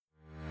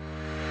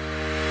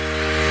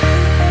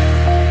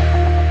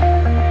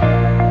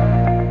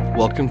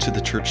Welcome to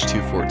the Church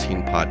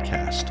 214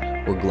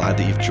 podcast. We're glad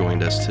that you've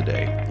joined us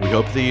today. We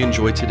hope that you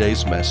enjoyed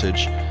today's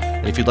message.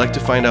 And if you'd like to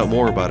find out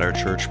more about our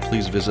church,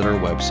 please visit our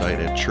website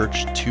at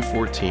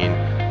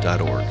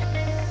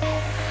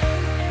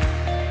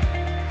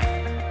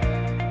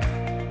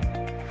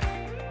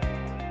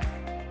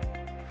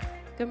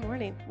church214.org. Good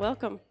morning.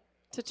 Welcome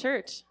to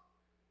church.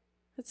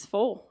 It's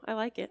full. I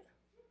like it.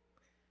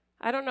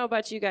 I don't know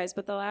about you guys,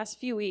 but the last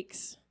few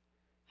weeks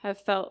have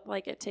felt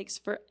like it takes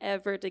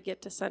forever to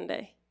get to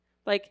Sunday.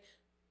 Like,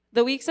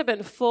 the weeks have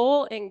been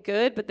full and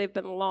good, but they've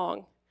been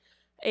long.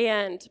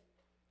 And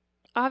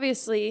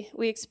obviously,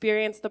 we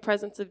experience the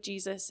presence of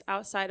Jesus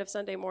outside of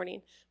Sunday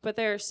morning, but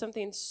there's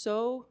something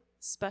so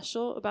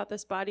special about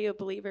this body of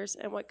believers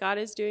and what God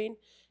is doing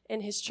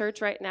in his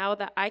church right now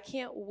that I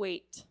can't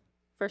wait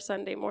for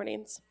Sunday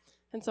mornings.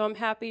 And so I'm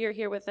happy you're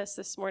here with us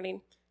this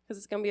morning because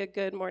it's going to be a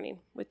good morning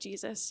with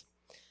Jesus.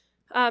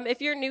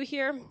 If you're new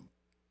here,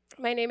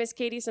 my name is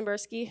Cati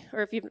Svymbersky,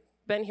 or if you've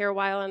been here a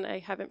while and I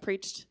haven't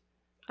preached,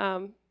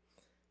 my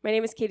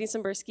name is Cati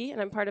Svymbersky, and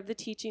I'm part of the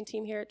teaching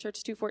team here at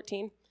Church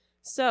 214.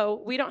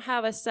 So we don't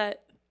have a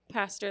set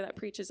pastor that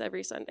preaches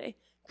every Sunday.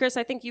 Chris,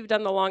 I think you've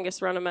done the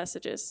longest run of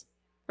messages,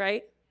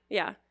 right?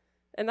 Yeah.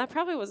 And that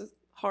probably was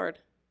hard.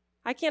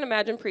 I can't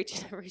imagine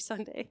preaching every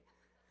Sunday.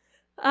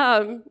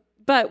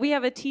 But we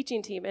have a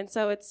teaching team, and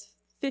so it's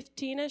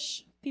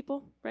 15-ish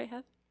people, right,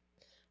 Heath?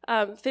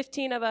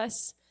 15 of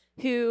us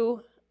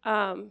who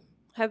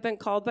have been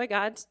called by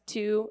God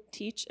to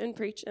teach and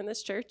preach in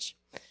this church.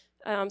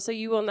 So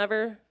you will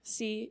never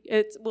see,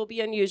 it will be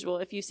unusual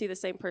if you see the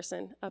same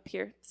person up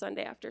here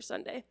Sunday after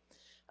Sunday.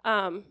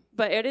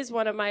 But it is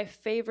one of my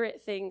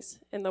favorite things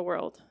in the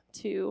world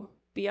to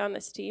be on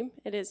this team.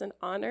 It is an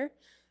honor.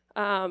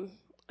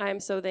 I'm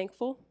so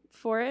thankful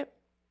for it.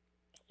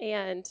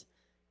 And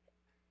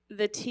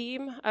the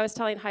team, I was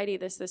telling Heidi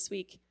this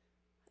week,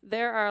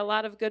 there are a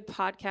lot of good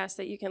podcasts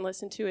that you can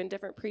listen to and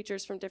different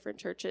preachers from different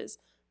churches,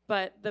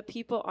 but the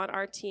people on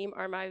our team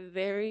are my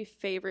very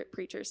favorite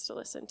preachers to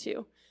listen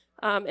to.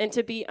 And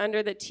to be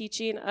under the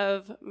teaching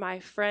of my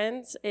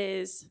friends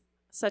is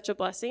such a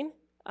blessing.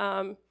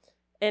 And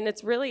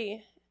it's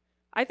really,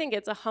 I think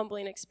it's a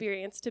humbling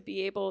experience to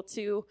be able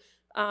to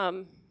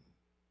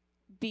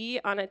be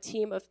on a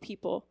team of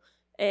people.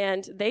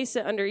 And they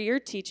sit under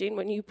your teaching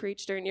when you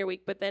preach during your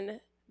week, but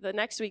then the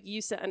next week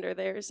you sit under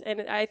theirs.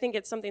 And I think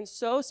it's something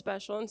so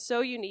special and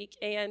so unique.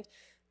 And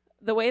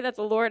the way that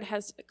the Lord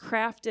has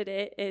crafted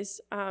it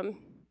is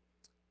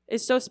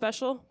so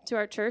special to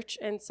our church.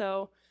 And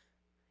so,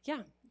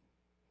 yeah,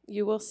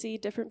 you will see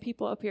different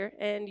people up here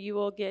and you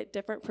will get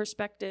different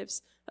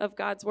perspectives of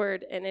God's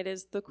word. And it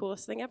is the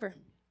coolest thing ever.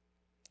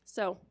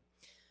 So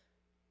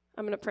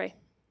I'm going to pray.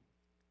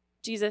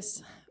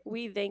 Jesus,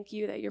 we thank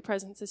you that your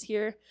presence is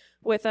here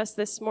with us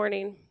this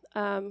morning.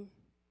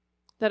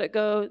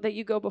 That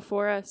you go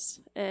before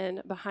us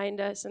and behind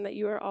us, and that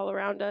you are all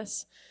around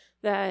us,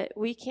 that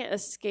we can't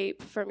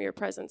escape from your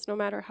presence. No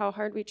matter how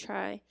hard we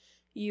try,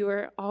 you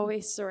are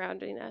always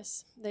surrounding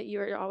us, that you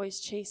are always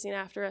chasing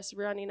after us,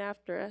 running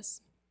after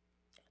us,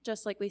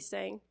 just like we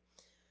sang.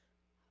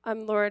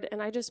 Lord,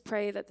 and I just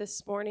pray that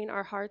this morning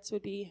our hearts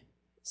would be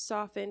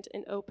softened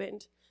and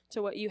opened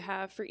to what you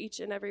have for each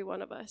and every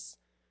one of us.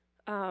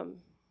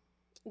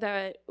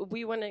 That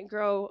we wouldn't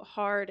grow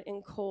hard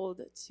and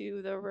cold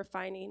to the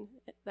refining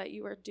that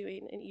you are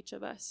doing in each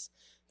of us.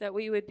 That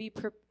we would be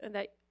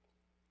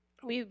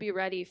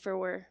ready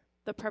for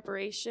the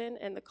preparation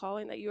and the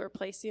calling that you are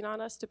placing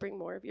on us to bring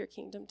more of your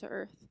kingdom to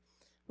earth.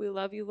 We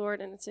love you,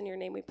 Lord, and it's in your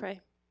name we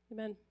pray.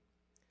 Amen.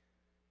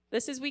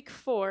 This is week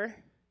 4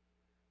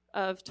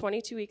 of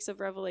 22 weeks of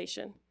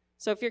Revelation.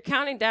 So if you're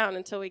counting down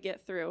until we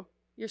get through,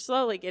 you're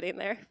slowly getting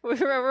there.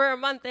 We're a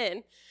month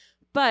in.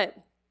 But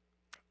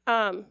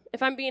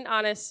if I'm being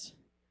honest,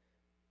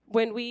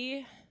 when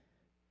it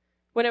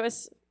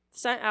was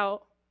sent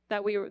out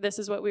that this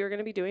is what we were going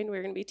to be doing, we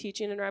were going to be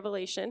teaching in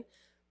Revelation,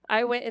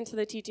 I went into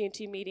the teaching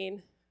team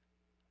meeting,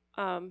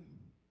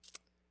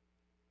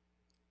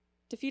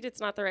 defeated's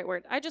not the right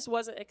word. I just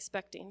wasn't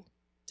expecting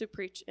to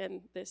preach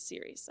in this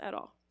series at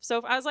all.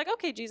 So I was like,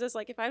 okay, Jesus,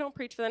 like if I don't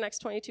preach for the next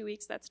 22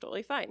 weeks, that's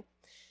totally fine.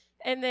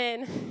 And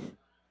then,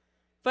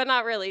 but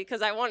not really,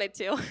 because I wanted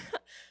to.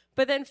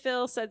 But then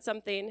Phil said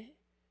something,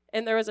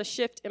 and there was a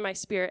shift in my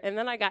spirit, and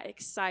then I got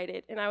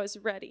excited, and I was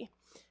ready.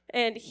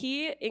 And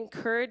he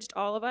encouraged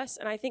all of us,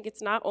 and I think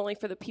it's not only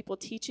for the people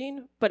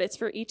teaching, but it's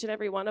for each and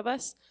every one of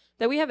us,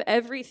 that we have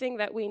everything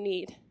that we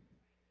need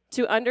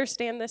to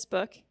understand this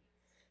book,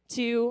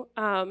 to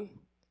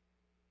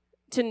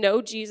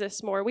know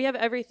Jesus more. We have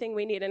everything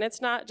we need, and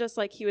it's not just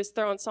like he was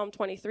throwing Psalm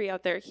 23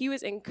 out there. He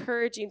was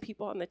encouraging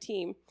people on the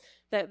team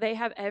that they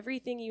have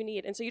everything you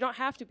need, and so you don't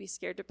have to be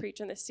scared to preach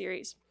in this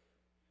series.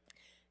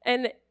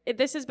 And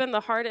this has been the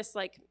hardest,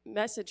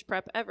 message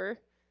prep ever.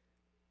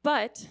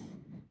 But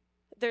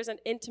there's an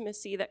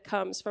intimacy that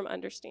comes from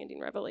understanding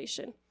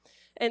Revelation.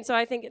 And so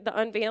I think the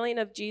unveiling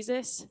of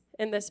Jesus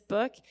in this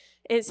book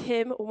is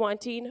him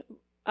wanting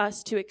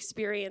us to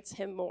experience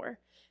him more.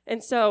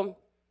 And so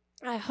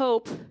I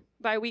hope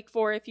by week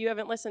 4, if you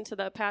haven't listened to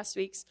the past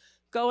weeks,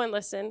 go and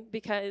listen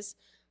because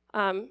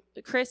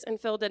Chris and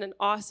Phil did an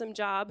awesome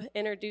job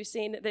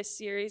introducing this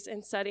series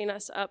and setting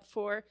us up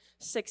for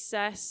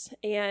success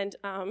and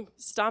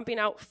stomping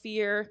out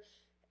fear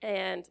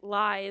and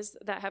lies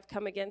that have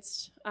come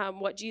against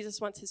what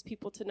Jesus wants his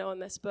people to know in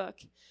this book.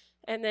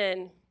 And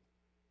then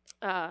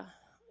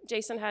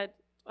Jason had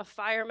a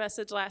fire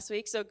message last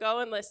week, so go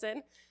and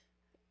listen.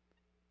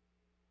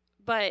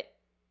 But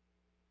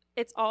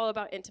it's all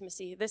about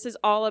intimacy. This is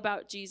all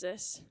about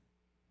Jesus.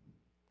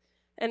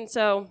 And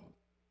so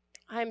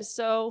I'm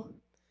so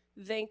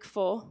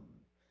thankful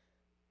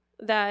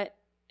that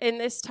in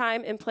this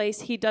time and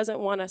place, he doesn't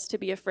want us to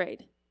be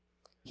afraid.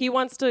 He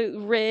wants to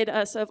rid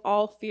us of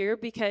all fear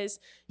because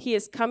he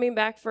is coming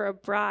back for a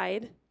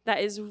bride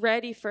that is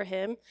ready for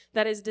him,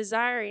 that is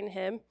desiring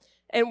him.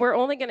 And we're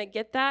only going to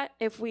get that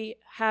if we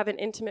have an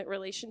intimate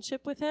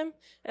relationship with him.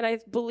 And I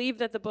believe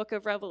that the book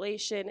of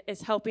Revelation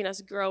is helping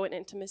us grow in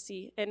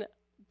intimacy and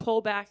pull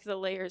back the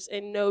layers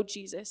and know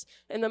Jesus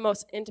in the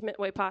most intimate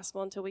way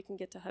possible until we can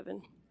get to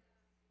heaven.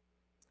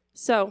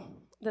 So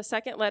the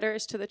second letter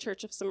is to the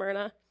church of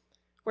Smyrna.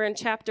 We're in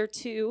chapter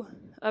 2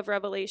 of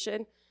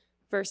Revelation,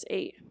 verse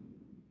 8.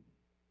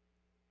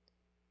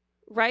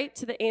 Write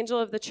to the angel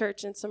of the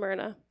church in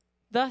Smyrna.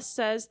 Thus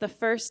says the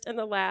first and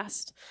the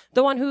last,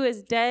 the one who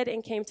is dead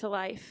and came to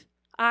life.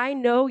 I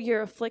know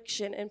your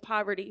affliction and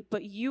poverty,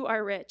 but you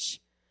are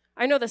rich.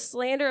 I know the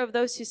slander of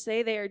those who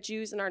say they are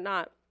Jews and are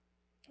not,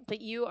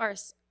 but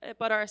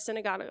are a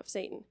synagogue of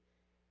Satan.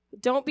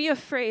 Don't be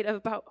afraid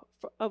of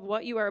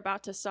what you are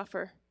about to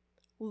suffer.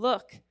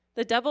 Look,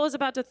 the devil is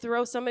about to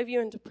throw some of you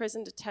into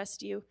prison to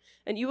test you,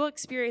 and you will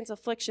experience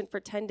affliction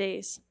for 10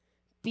 days.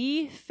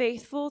 Be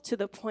faithful to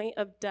the point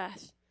of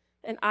death,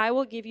 and I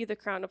will give you the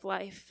crown of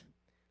life.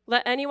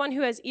 Let anyone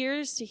who has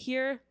ears to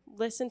hear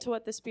listen to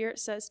what the Spirit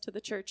says to the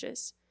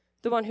churches.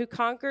 The one who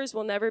conquers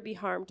will never be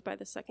harmed by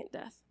the second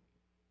death.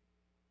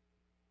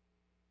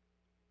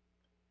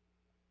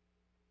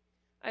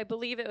 I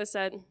believe it was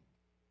said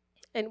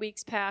in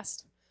weeks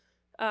past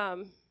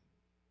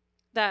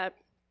that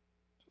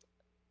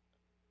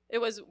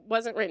it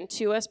wasn't written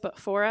to us, but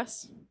for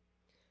us.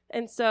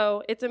 And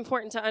so it's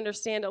important to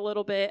understand a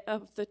little bit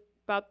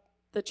about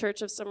the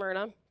church of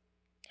Smyrna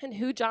and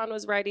who John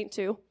was writing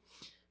to.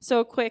 So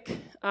a quick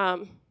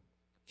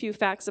few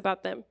facts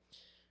about them.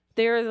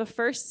 They are the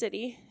first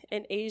city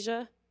in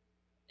Asia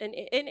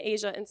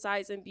in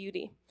size and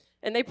beauty,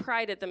 and they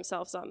prided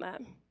themselves on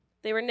that.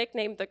 They were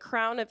nicknamed the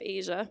Crown of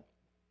Asia.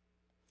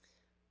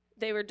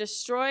 They were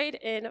destroyed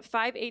in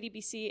 580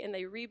 BC, and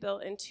they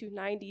rebuilt in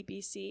 290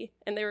 BC,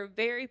 and they were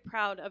very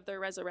proud of their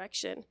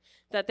resurrection,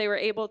 that they were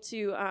able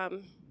to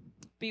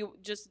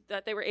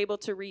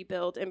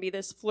rebuild and be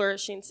this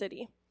flourishing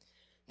city.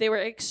 They were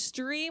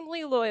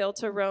extremely loyal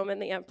to Rome and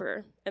the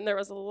emperor, and there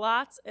was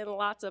lots and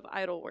lots of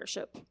idol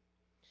worship.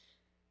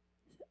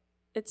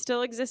 It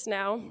still exists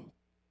now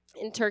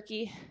in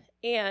Turkey,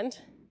 and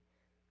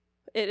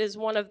it is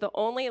one of the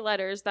only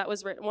letters that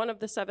was written, one of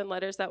the 7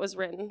 letters that was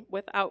written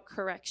without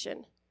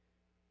correction.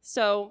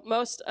 So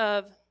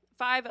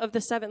 5 of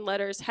the 7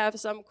 letters have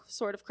some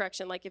sort of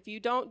correction, like if you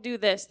don't do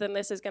this, then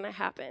this is going to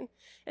happen.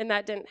 And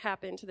that didn't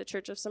happen to the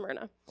church of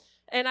Smyrna.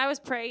 And I was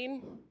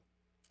praying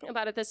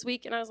about it this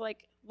week, and I was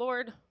like,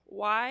 Lord,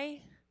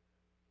 why?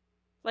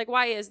 Like,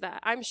 why is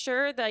that? I'm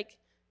sure,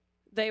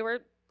 they were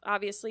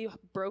obviously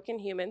broken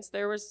humans.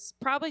 There was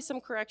probably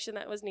some correction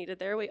that was needed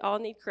there. We all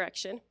need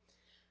correction.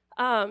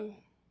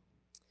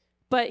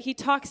 But he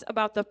talks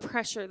about the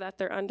pressure that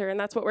they're under, and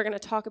that's what we're going to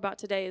talk about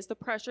today, is the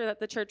pressure that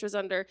the church was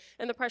under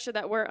and the pressure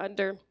that we're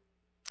under.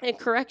 And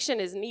correction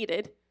is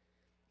needed.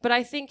 But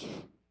I think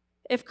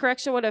if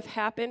correction would have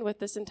happened with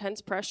this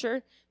intense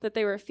pressure that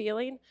they were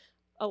feeling,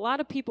 a lot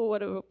of people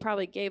would have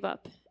probably gave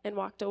up and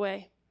walked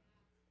away.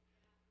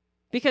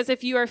 Because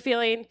if you are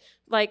feeling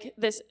like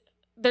this,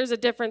 there's a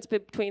difference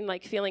between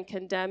like feeling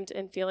condemned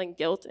and feeling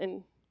guilt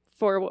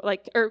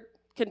or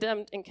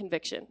condemned and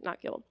conviction,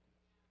 not guilt.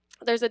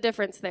 There's a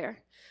difference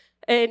there.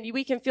 And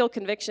we can feel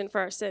conviction for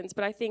our sins,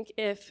 but I think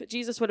if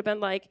Jesus would have been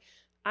like,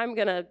 I'm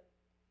going to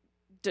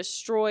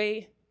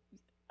destroy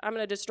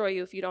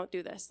you if you don't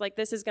do this. Like,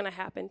 this is going to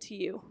happen to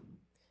you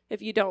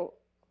if you don't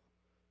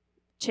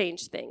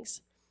change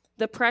things.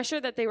 The pressure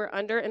that they were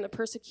under and the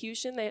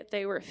persecution that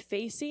they were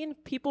facing,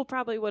 people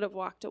probably would have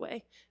walked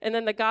away. And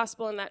then the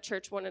gospel in that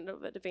church wouldn't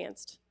have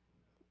advanced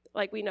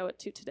like we know it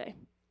to today.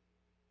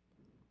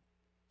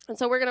 And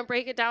so we're going to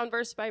break it down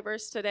verse by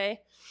verse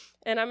today.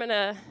 And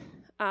it's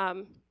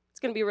going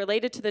to be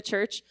related to the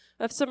church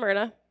of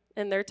Smyrna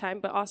in their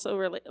time, but also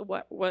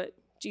what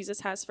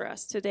Jesus has for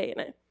us today in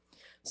it.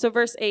 So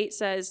verse 8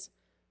 says,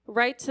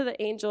 write to the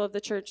angel of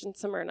the church in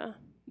Smyrna.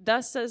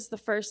 Thus says the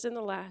first and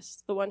the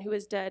last, the one who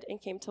is dead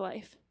and came to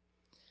life.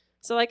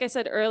 So like I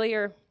said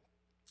earlier,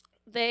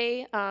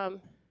 they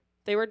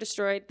were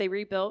destroyed. They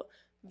rebuilt.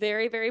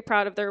 Very, very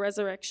proud of their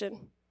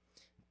resurrection.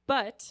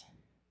 But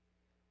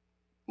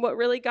what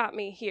really got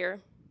me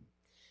here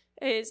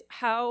is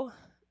how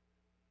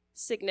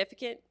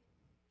significant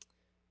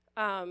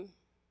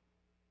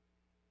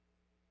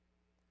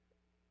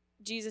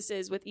Jesus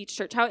is with each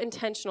church, how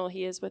intentional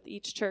he is with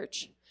each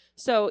church.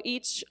 So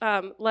each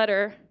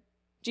letter,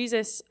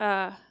 Jesus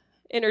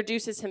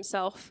introduces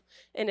himself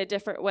in a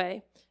different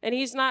way. And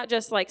he's not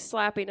just like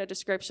slapping a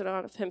description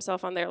of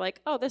himself on there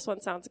like, oh, this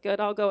one sounds good,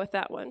 I'll go with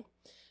that one.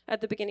 At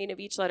the beginning of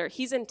each letter,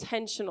 he's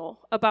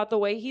intentional about the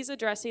way he's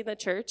addressing the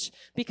church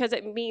because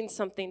it means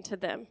something to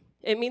them.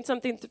 It means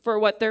something for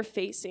what they're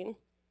facing.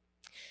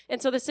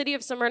 And so the city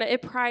of Smyrna,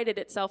 it prided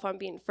itself on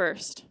being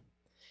first.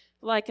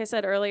 Like I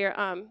said earlier,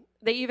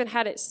 they even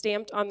had it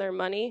stamped on their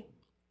money.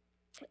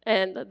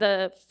 And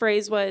the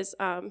phrase was,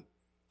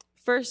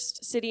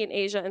 first city in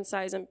Asia in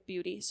size and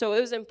beauty. So it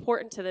was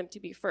important to them to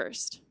be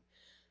first.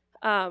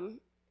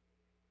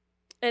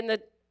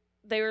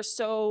 They were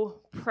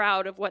so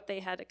proud of what they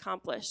had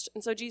accomplished.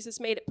 And so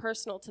Jesus made it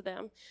personal to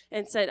them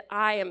and said,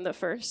 I am the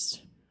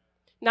first.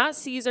 Not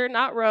Caesar,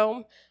 not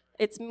Rome.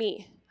 It's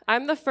me.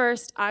 I'm the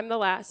first. I'm the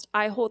last.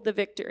 I hold the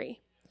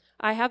victory.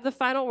 I have the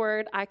final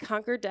word. I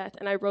conquered death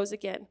and I rose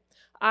again.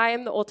 I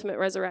am the ultimate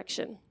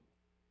resurrection.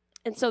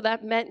 And so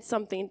that meant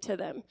something to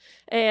them.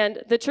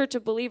 And the church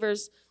of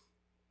believers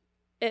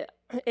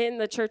in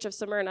the church of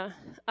Smyrna,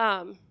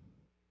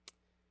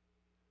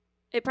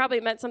 it probably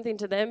meant something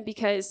to them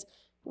because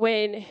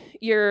when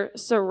you're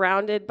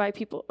surrounded by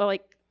people,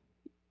 like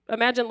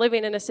imagine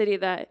living in a city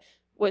that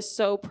was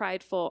so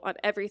prideful on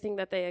everything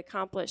that they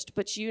accomplished,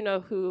 but you know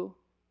who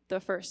the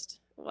first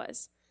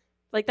was.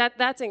 Like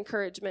that's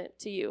encouragement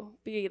to you.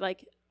 Be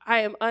like, I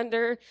am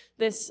under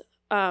this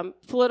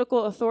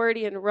political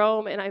authority in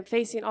Rome and I'm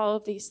facing all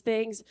of these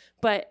things,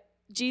 but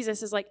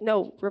Jesus is like,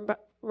 no,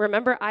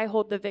 remember I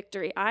hold the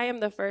victory. I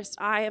am the first.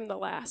 I am the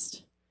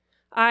last.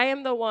 I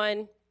am the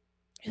one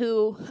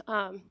who,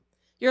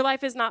 your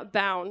life is not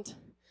bound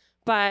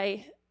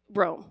by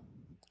Rome.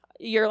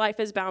 Your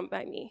life is bound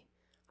by me.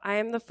 I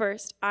am the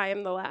first. I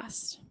am the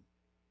last.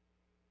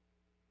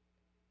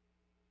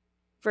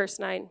 Verse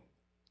 9.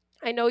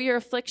 I know your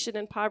affliction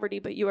and poverty,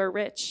 but you are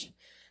rich.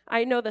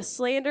 I know the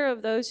slander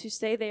of those who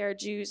say they are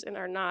Jews and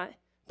are not,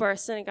 but are a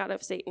synagogue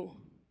of Satan.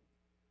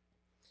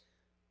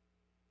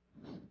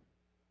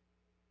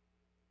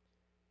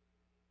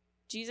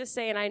 Jesus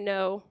saying, I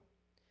know,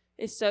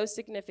 is so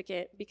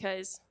significant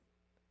because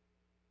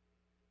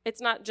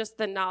it's not just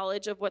the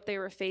knowledge of what they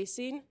were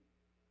facing.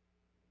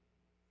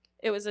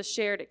 It was a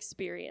shared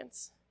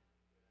experience.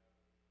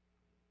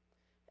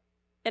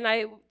 And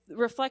I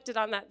reflected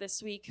on that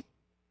this week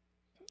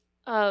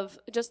of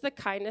just the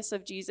kindness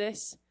of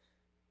Jesus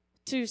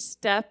to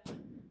step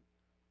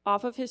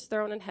off of his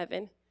throne in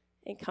heaven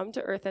and come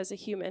to earth as a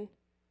human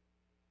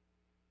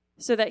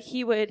so that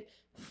he would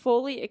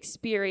fully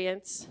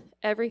experience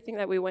everything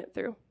that we went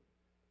through,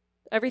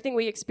 everything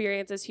we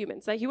experience as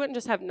humans, that he wouldn't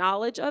just have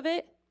knowledge of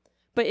it,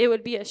 but it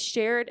would be a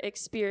shared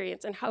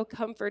experience. And how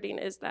comforting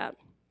is that?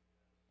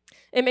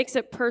 It makes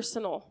it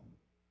personal.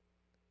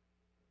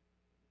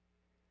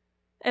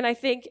 And I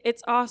think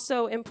it's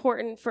also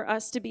important for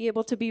us to be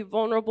able to be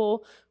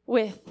vulnerable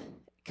with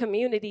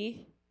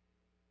community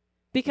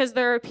because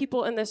there are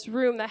people in this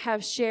room that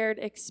have shared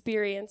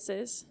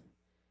experiences.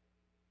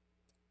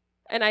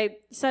 And I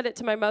said it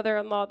to my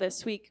mother-in-law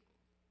this week.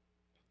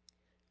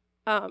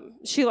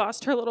 She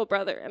lost her little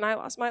brother, and I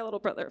lost my little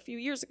brother a few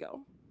years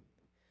ago.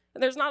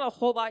 And there's not a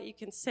whole lot you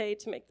can say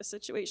to make the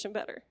situation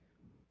better.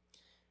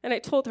 And I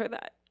told her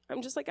that.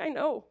 I'm just like, I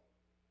know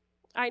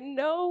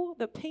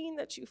the pain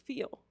that you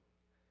feel.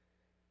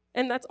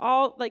 And that's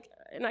all, like,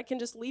 and I can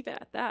just leave it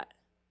at that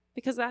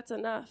because that's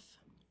enough.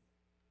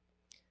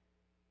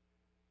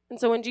 And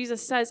so when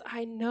Jesus says,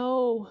 I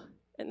know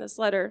in this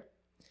letter,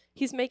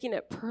 he's making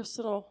it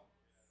personal.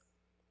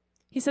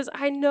 He says,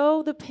 I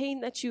know the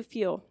pain that you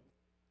feel.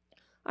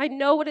 I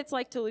know what it's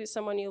like to lose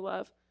someone you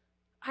love.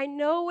 I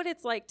know what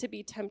it's like to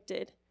be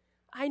tempted.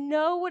 I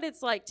know what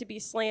it's like to be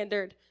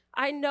slandered.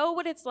 I know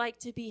what it's like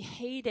to be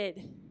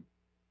hated.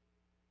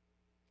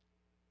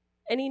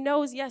 And he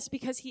knows, yes,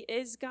 because he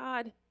is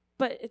God,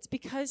 but it's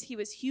because he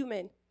was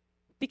human,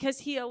 because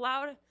he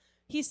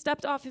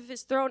stepped off of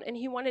his throne and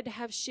he wanted to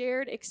have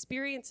shared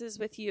experiences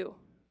with you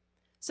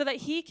so that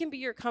he can be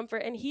your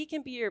comfort and he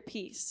can be your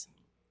peace.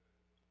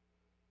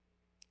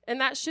 And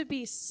that should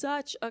be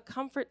such a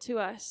comfort to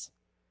us,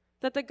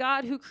 that the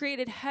God who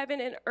created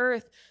heaven and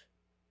earth,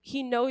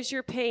 he knows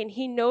your pain,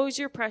 he knows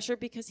your pressure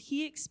because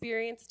he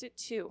experienced it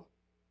too.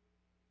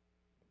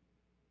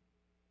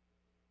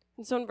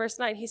 And so in verse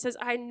 9, he says,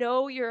 I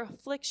know your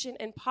affliction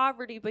and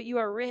poverty, but you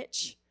are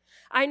rich.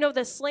 I know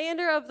the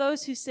slander of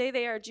those who say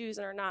they are Jews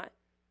and are not,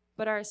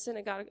 but are a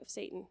synagogue of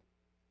Satan.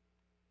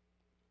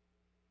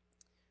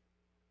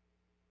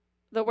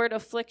 The word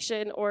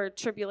affliction or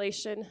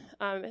tribulation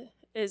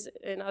is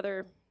in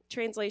other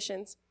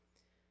translations.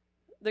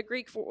 The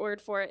Greek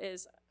word for it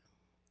is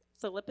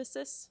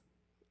philippisis,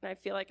 and I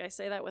feel like I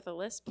say that with a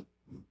lisp.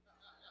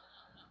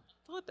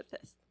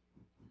 Philippisis.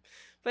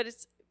 But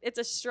it's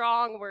a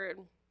strong word.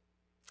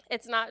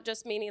 It's not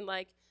just meaning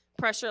like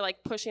pressure,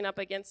 like pushing up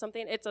against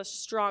something. It's a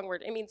strong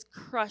word. It means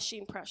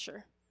crushing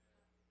pressure.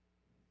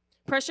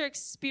 Pressure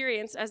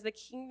experienced as the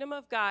kingdom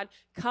of God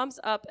comes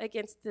up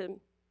against the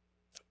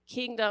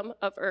kingdom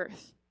of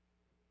earth.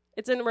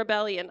 It's in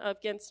rebellion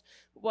against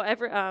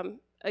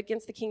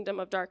against the kingdom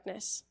of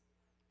darkness,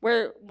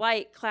 where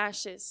light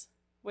clashes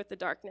with the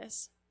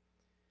darkness.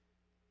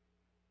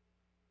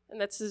 And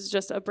this is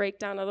just a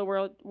breakdown of the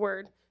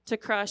word to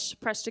crush,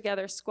 press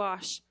together,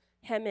 squash,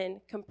 hem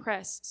in,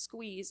 compress,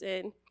 squeeze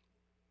in,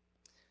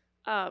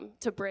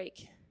 to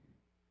break.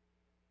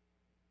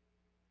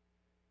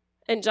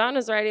 And John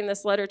is writing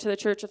this letter to the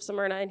church of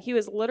Smyrna, and he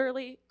was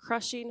literally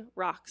crushing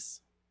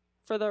rocks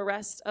for the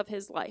rest of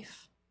his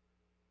life.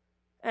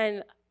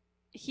 And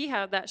he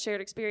had that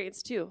shared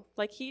experience too.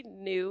 Like, he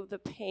knew the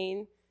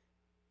pain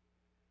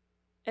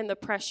and the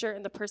pressure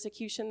and the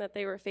persecution that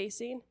they were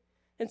facing.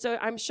 And so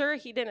I'm sure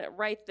he didn't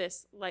write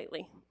this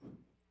lightly.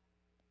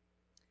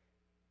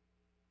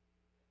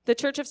 The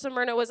church of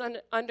Smyrna was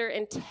under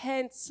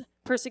intense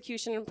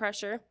persecution and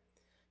pressure.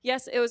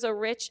 Yes, it was a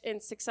rich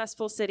and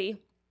successful city.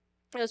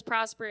 It was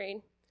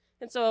prospering.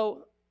 And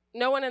so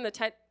no one in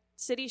the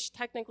city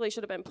technically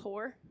should have been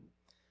poor.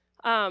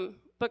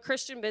 But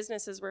Christian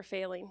businesses were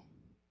failing.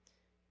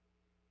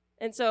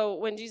 And so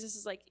when Jesus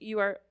is like,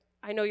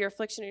 I know your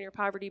affliction and your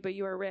poverty, but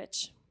you are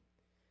rich.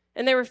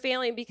 And they were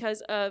failing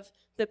because of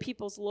the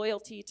people's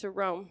loyalty to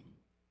Rome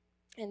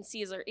and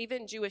Caesar.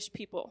 Even Jewish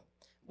people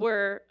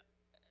were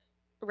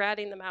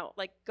ratting them out,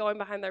 like going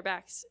behind their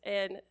backs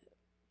and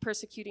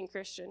persecuting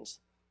Christians.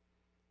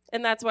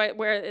 And that's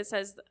where it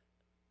says,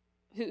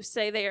 who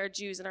say they are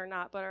Jews and are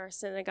not, but are a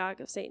synagogue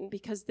of Satan,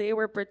 because they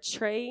were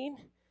betraying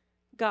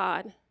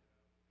God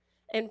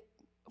and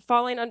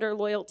falling under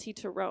loyalty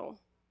to Rome.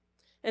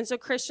 And so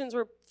Christians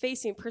were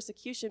facing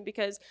persecution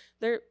because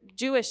their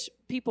Jewish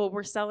people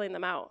were selling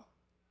them out.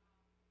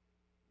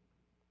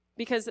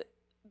 Because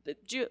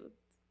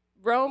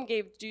Rome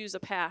gave Jews a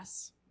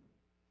pass.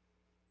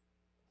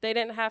 They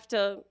didn't have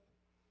to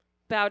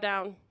bow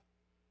down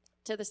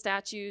to the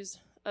statues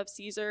of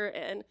Caesar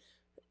and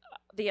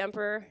the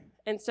emperor.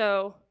 And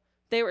so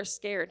they were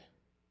scared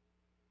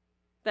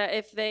that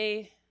if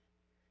they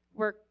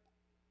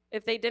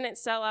didn't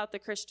sell out the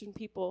Christian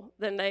people,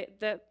 then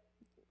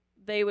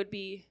they would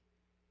be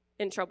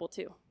in trouble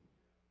too.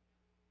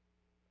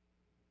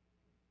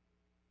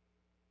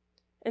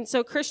 And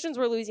so Christians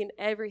were losing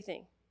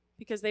everything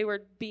because they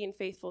were being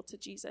faithful to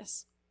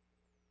Jesus.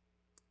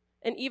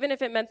 And even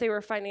if it meant they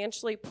were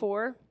financially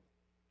poor,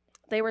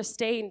 they were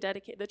staying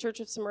dedicated. The church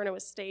of Smyrna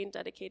was staying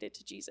dedicated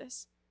to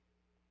Jesus.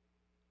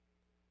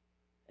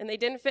 And they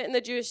didn't fit in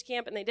the Jewish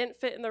camp, and they didn't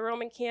fit in the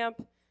Roman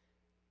camp,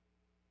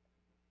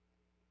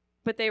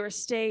 but they were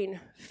staying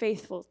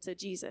faithful to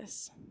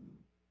Jesus.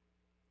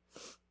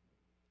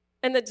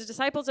 And the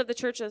disciples of the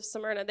church of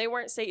Smyrna, they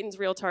weren't Satan's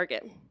real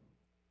target.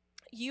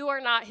 You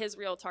are not his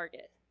real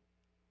target.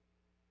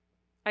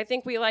 I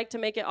think we like to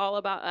make it all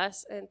about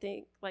us and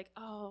think like,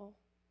 oh,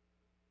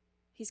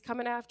 he's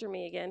coming after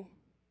me again.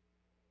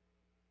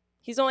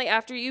 He's only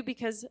after you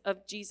because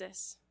of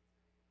Jesus.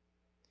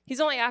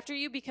 He's only after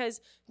you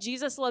because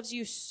Jesus loves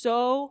you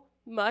so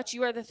much.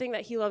 You are the thing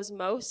that he loves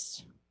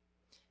most.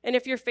 And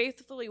if you're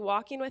faithfully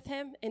walking with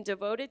him and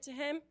devoted to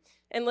him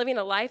and living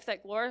a life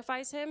that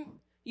glorifies him,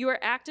 you are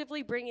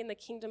actively bringing the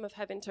kingdom of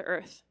heaven to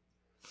earth.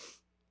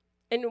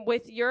 And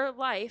with your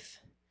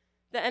life,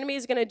 the enemy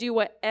is going to do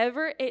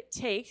whatever it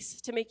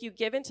takes to make you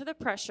give into the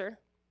pressure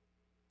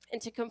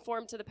and to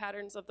conform to the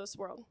patterns of this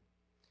world.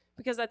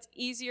 Because that's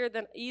easier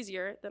than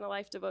a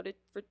life devoted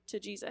to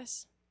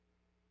Jesus.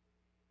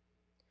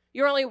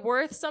 You're only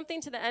worth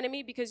something to the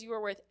enemy because you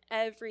are worth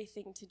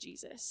everything to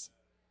Jesus.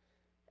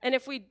 And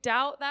if we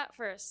doubt that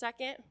for a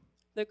second,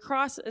 the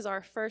cross is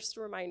our first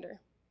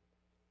reminder.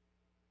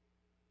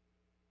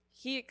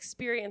 He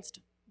experienced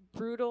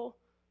brutal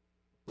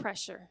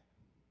pressure,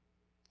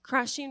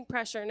 crushing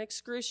pressure, and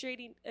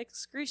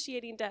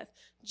excruciating death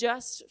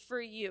just for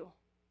you.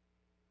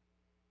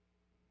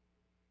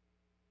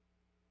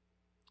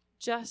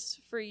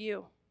 Just for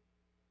you.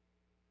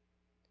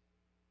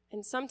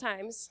 And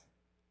sometimes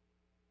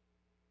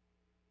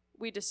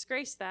we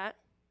disgrace that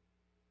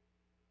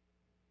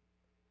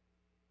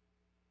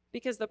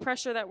because the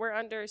pressure that we're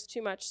under is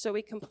too much, so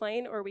we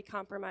complain or we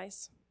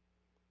compromise.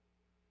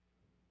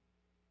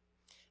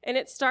 And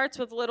it starts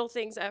with little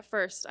things at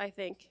first, I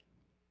think.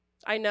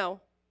 I know.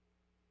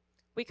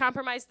 We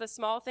compromise the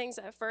small things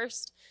at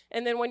first,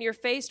 and then when you're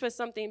faced with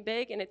something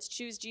big and it's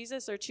choose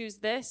Jesus or choose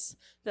this,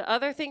 the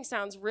other thing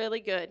sounds really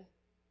good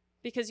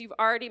because you've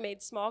already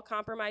made small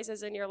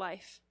compromises in your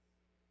life.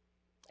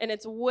 And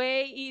it's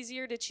way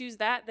easier to choose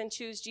that than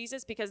choose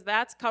Jesus because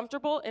that's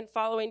comfortable and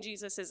following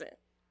Jesus isn't.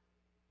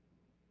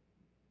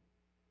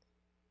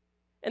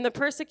 And the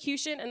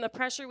persecution and the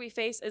pressure we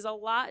face is a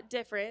lot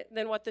different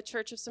than what the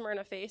church of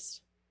Smyrna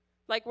faced.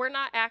 Like, we're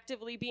not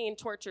actively being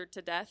tortured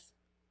to death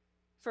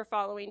for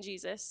following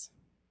Jesus.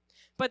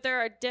 But there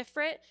are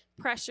different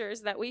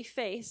pressures that we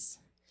face,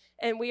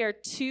 and we are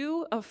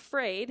too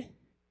afraid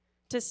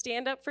to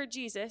stand up for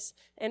Jesus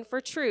and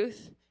for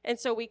truth. And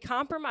so we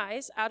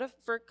compromise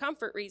for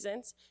comfort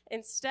reasons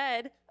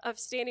instead of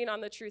standing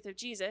on the truth of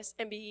Jesus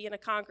and being a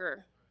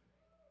conqueror.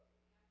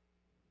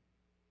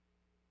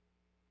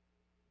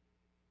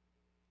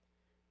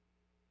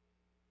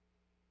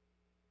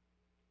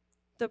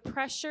 The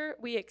pressure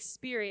we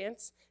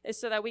experience is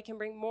so that we can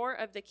bring more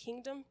of the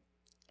kingdom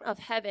of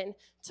heaven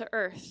to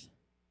earth.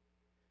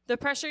 The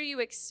pressure you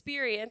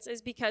experience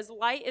is because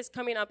light is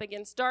coming up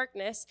against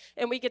darkness,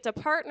 and we get to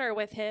partner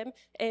with him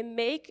and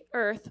make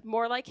earth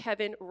more like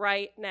heaven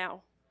right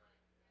now.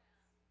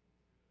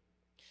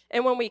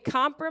 And when we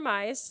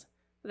compromise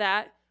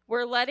that,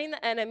 we're letting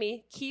the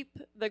enemy keep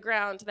the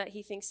ground that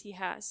he thinks he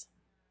has,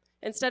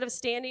 instead of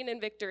standing in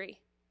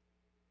victory.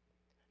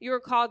 You were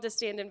called to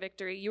stand in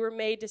victory. You were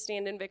made to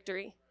stand in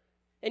victory.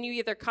 And you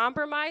either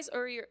compromise,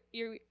 or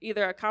you're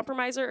either a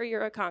compromiser or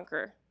you're a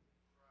conqueror.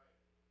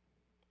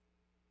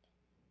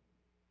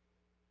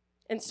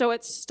 And so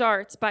it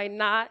starts by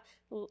not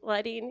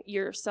letting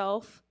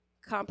yourself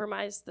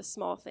compromise the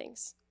small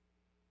things.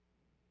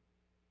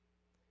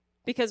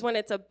 Because when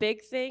it's a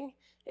big thing,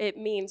 it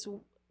means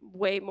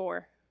way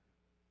more.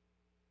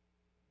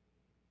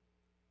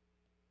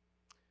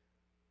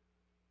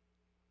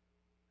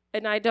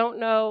 And I don't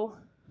know,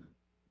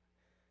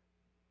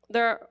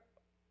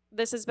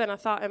 this has been a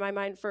thought in my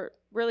mind for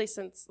really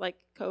since like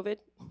COVID.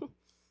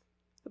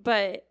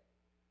 But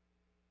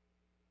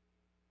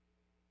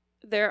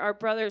there are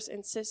brothers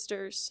and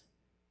sisters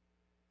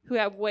who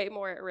have way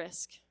more at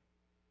risk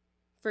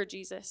for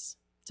Jesus,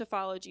 to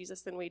follow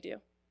Jesus, than we do.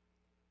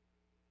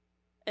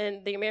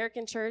 And the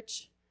American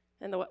church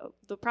and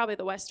probably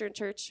the Western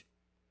church,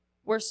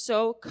 we're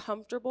so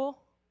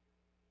comfortable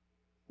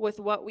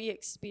with what we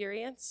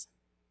experience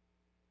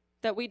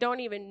that we don't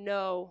even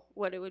know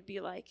what it would be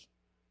like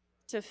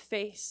to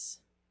face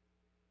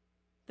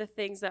the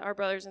things that our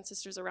brothers and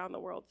sisters around the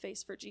world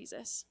face for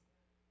Jesus.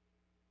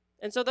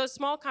 And so those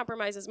small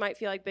compromises might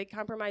feel like big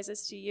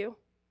compromises to you.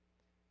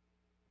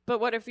 But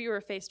what if you were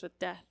faced with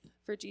death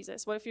for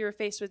Jesus? What if you were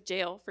faced with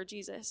jail for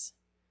Jesus?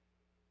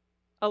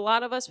 A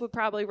lot of us would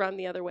probably run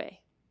the other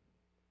way.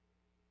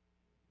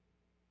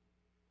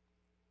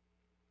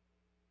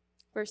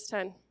 Verse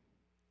 10.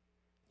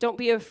 Don't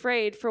be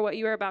afraid for what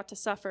you are about to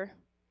suffer.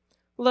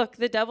 Look,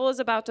 the devil is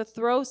about to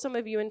throw some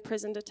of you in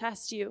prison to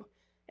test you,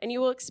 and you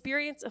will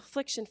experience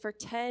affliction for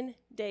 10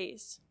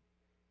 days.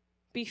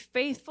 Be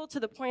faithful to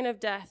the point of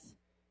death,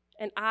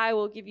 and I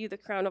will give you the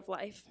crown of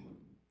life.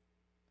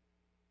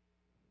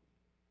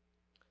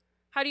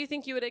 How do you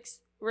think you would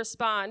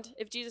respond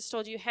if Jesus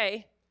told you,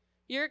 hey,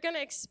 you're going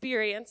to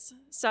experience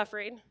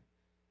suffering,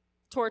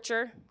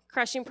 torture,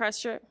 crushing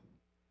pressure.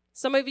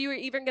 Some of you are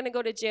even going to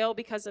go to jail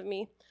because of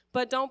me,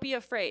 but don't be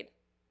afraid.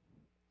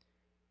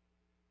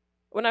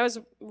 When I was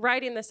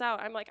writing this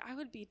out, I'm like, I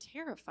would be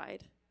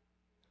terrified.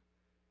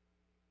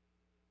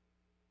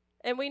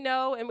 And we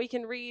know, and we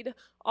can read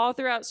all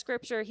throughout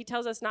Scripture, he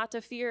tells us not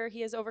to fear.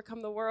 He has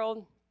overcome the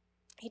world.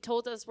 He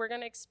told us we're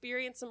going to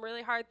experience some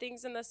really hard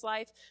things in this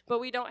life, but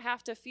we don't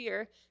have to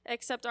fear,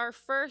 except our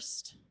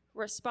first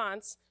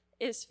response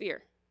is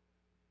fear.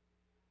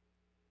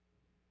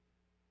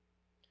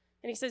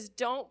 And he says,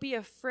 don't be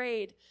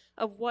afraid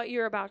of what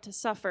you're about to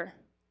suffer.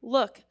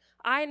 Look,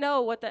 I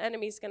know what the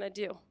enemy's going to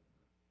do.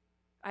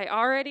 I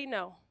already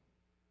know.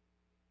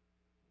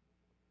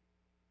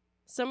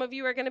 Some of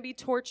you are going to be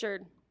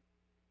tortured.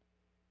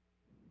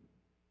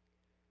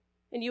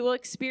 And you will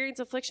experience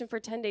affliction for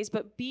 10 days,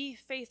 but be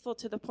faithful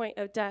to the point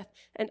of death,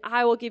 and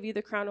I will give you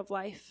the crown of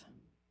life.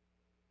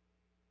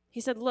 He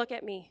said, look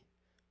at me.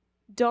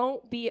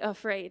 Don't be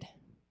afraid.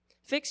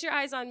 Fix your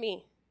eyes on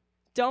me.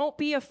 Don't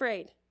be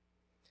afraid.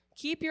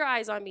 Keep your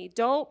eyes on me.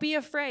 Don't be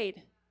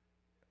afraid.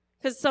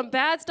 Because some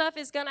bad stuff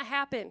is going to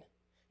happen.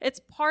 It's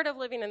part of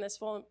living in this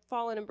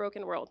fallen and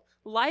broken world.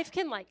 Life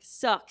can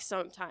suck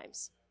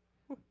sometimes.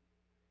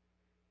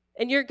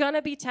 And you're going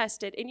to be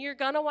tested, and you're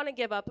going to want to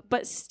give up,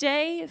 but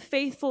stay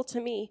faithful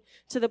to me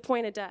to the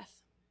point of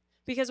death.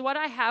 Because what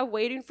I have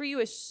waiting for you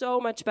is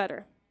so much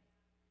better.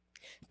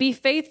 Be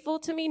faithful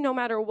to me no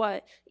matter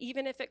what,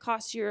 even if it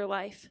costs you your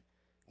life.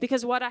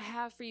 Because what I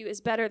have for you is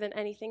better than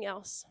anything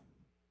else.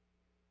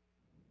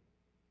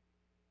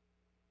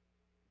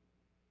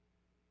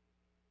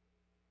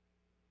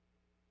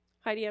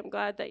 Heidi, I'm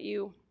glad that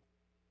you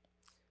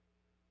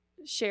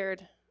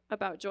shared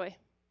about joy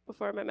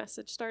before my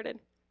message started.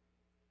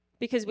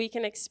 Because we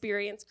can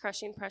experience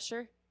crushing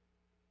pressure,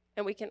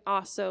 and we can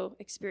also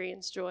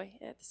experience joy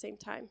at the same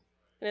time.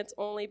 And it's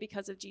only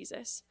because of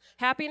Jesus.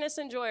 Happiness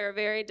and joy are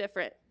very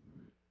different.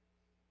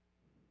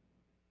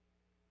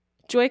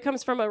 Joy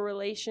comes from a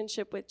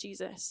relationship with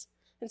Jesus.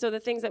 And so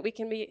the things that we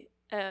can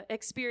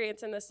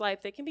experience in this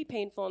life, they can be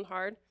painful and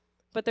hard,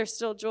 but there's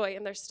still joy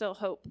and there's still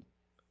hope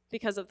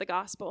because of the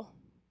gospel.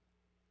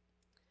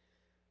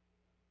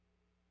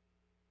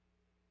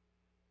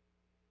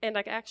 And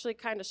I actually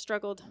kind of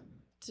struggled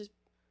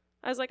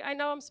I was like, I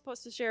know I'm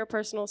supposed to share a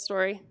personal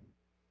story.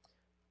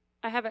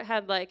 I haven't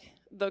had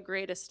the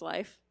greatest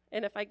life.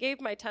 And if I gave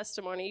my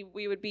testimony,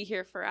 we would be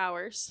here for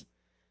hours.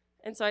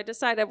 And so I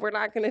decided we're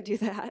not going to do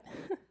that.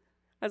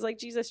 I was like,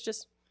 Jesus,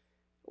 just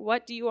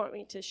what do you want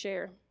me to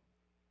share?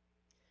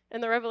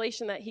 And the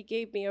revelation that he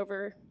gave me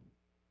over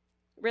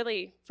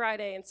really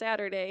Friday and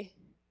Saturday,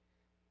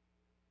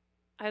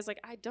 I was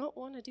like, I don't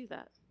want to do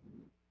that.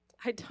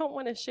 I don't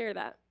want to share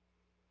that.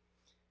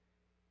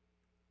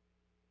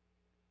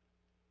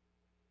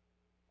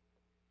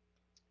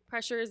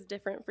 Pressure is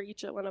different for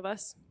each one of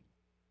us.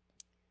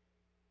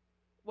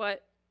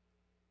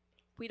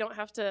 We don't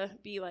have to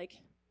be like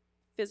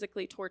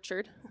physically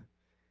tortured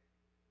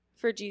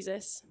for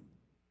Jesus.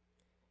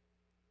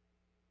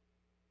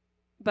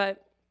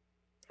 But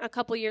a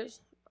couple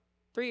years,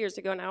 3 years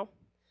ago now,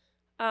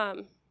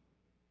 I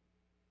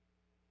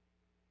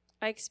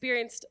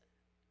experienced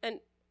an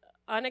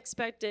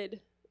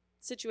unexpected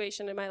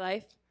situation in my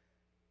life.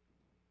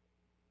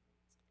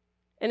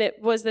 And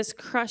it was this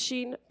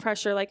crushing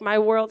pressure, like my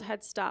world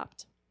had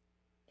stopped.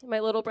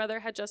 My little brother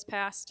had just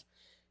passed.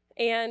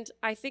 And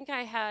I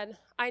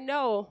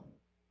know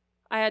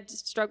I had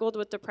struggled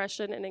with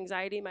depression and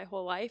anxiety my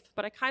whole life,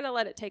 but I kind of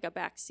let it take a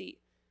back seat.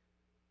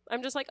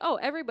 I'm just like, oh,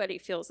 everybody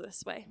feels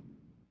this way.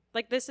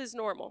 Like, this is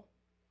normal.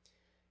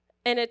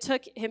 And it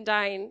took him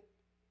dying,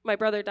 my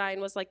brother dying,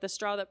 was like the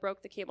straw that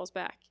broke the camel's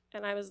back.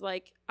 And I was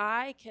like,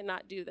 I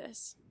cannot do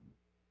this.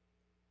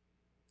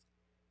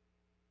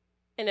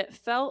 And it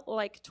felt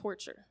like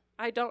torture.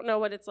 I don't know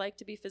what it's like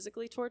to be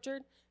physically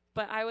tortured,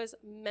 but I was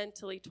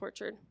mentally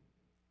tortured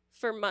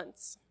for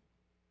months.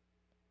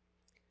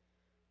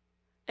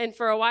 And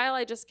for a while,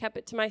 I just kept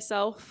it to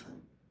myself.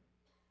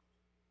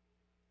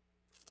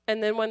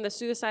 And then when the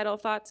suicidal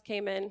thoughts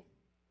came in,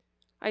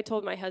 I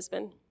told my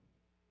husband.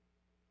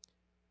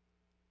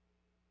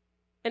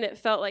 And it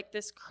felt like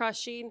this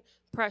crushing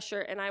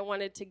pressure, and I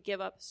wanted to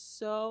give up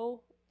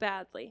so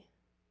badly.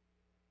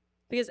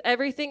 Because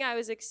everything I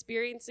was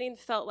experiencing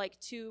felt like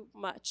too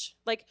much.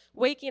 Like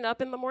waking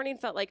up in the morning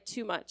felt like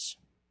too much.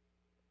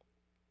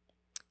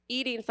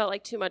 Eating felt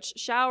like too much.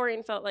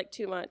 Showering felt like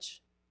too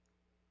much.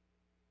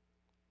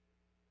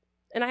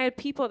 And I had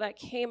people that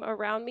came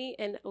around me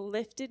and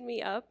lifted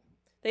me up.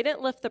 They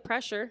didn't lift the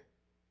pressure.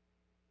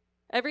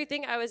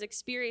 Everything I was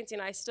experiencing,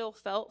 I still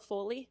felt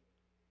fully.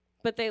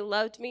 But they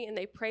loved me, and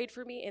they prayed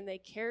for me, and they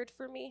cared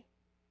for me.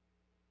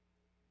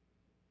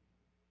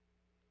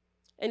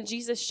 And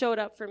Jesus showed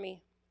up for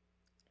me.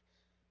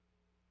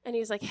 And he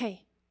was like,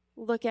 hey,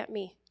 look at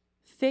me.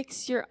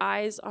 Fix your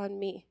eyes on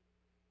me.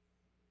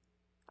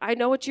 I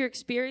know what you're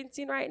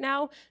experiencing right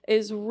now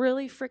is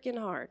really freaking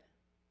hard.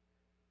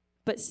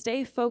 But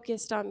stay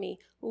focused on me.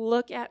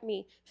 Look at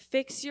me.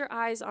 Fix your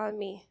eyes on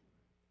me.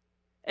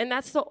 And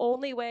that's the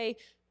only way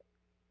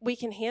we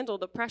can handle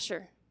the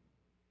pressure.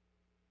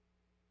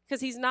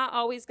 Because he's not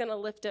always going to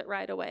lift it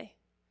right away.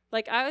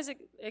 Like, I was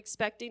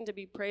expecting to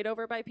be prayed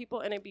over by people,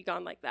 and it'd be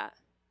gone like that.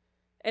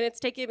 And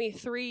it's taken me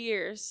 3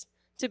 years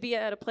to be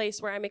at a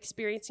place where I'm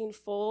experiencing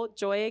full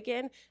joy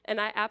again, and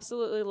I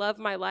absolutely love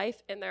my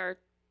life, and there are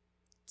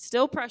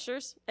still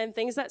pressures and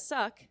things that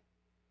suck.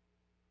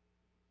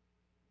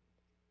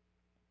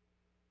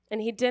 And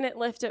he didn't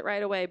lift it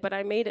right away, but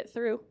I made it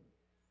through.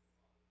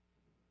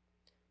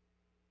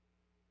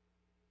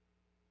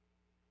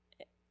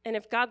 And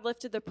if God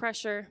lifted the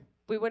pressure,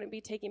 we wouldn't be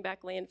taking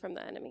back land from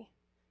the enemy.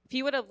 If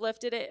he would have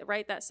lifted it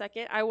right that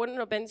second, I wouldn't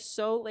have been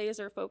so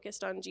laser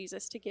focused on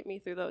Jesus to get me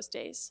through those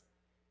days.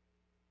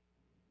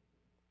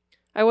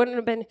 I wouldn't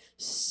have been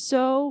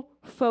so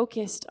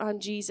focused on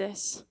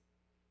Jesus.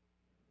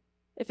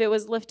 If it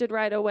was lifted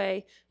right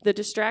away, the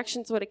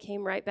distractions would have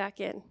came right back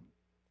in.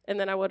 And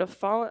then I would have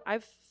fallen.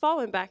 I've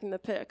fallen back in the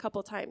pit a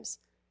couple times.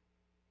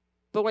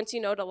 But once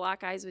you know to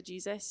lock eyes with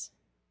Jesus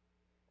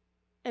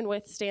and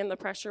withstand the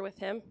pressure with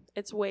him,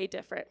 it's way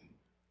different.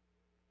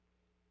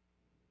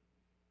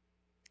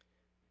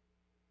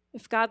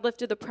 If God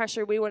lifted the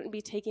pressure, we wouldn't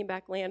be taking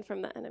back land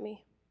from the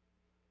enemy.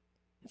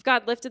 If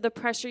God lifted the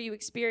pressure you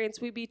experience,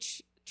 we'd be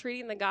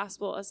treating the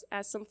gospel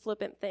as some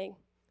flippant thing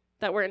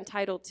that we're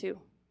entitled to.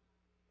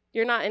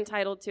 You're not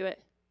entitled to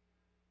it.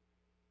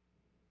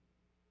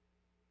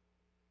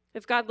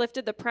 If God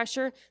lifted the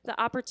pressure,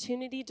 the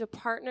opportunity to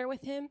partner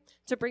with him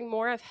to bring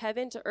more of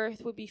heaven to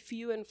earth would be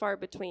few and far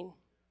between.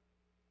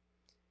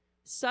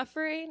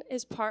 Suffering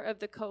is part of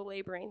the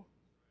co-laboring.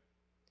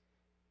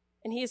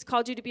 And he has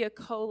called you to be a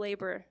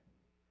co-laborer,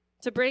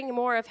 to bring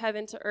more of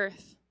heaven to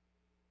earth.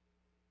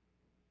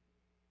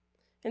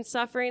 And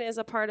suffering is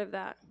a part of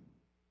that.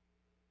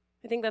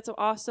 I think that's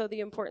also the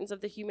importance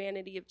of the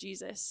humanity of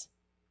Jesus.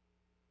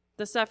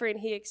 The suffering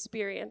he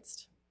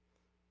experienced,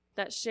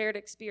 that shared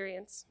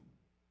experience.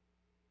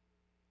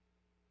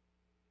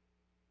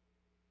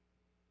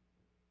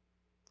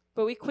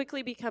 But we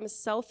quickly become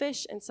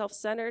selfish and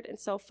self-centered and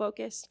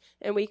self-focused,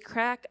 and we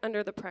crack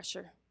under the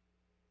pressure.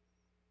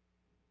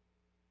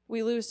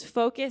 We lose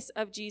focus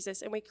of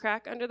Jesus, and we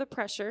crack under the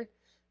pressure,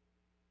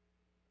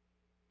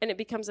 and it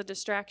becomes a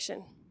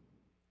distraction.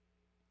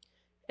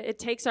 It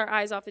takes our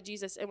eyes off of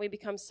Jesus, and we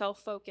become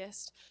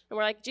self-focused. And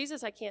we're like,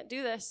 Jesus, I can't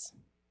do this.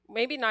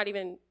 Maybe not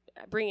even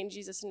bringing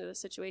Jesus into the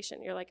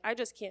situation. You're like, I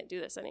just can't do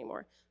this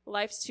anymore.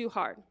 Life's too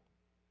hard.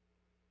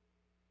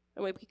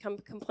 And we become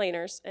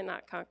complainers and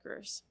not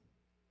conquerors.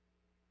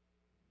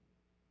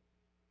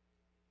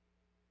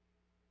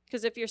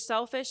 Because if you're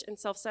selfish and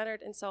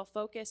self-centered and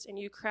self-focused and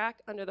you crack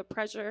under the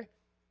pressure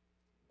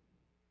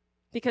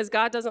because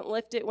God doesn't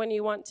lift it when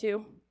you want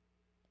to,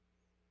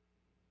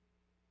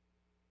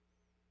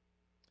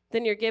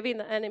 then you're giving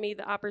the enemy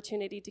the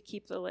opportunity to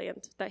keep the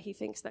land that he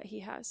thinks that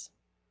he has.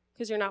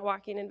 because you're not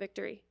walking in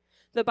victory.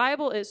 The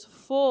Bible is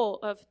full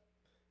of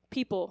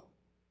people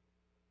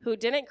who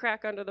didn't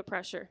crack under the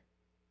pressure.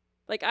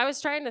 Like, I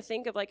was trying to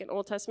think of, like, an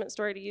Old Testament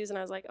story to use, and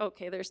I was like,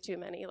 okay, there's too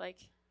many.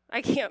 Like,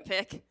 I can't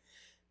pick.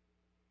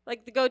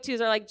 Like, the go-tos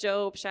are like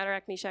Job,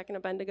 Shadrach, Meshach, and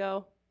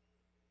Abednego.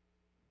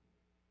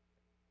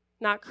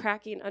 Not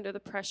cracking under the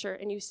pressure,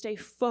 and you stay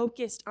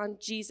focused on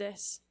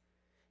Jesus.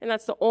 And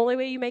that's the only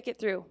way you make it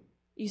through.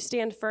 You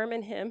stand firm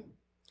in him.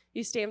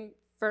 You stand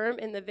firm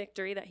in the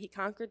victory that he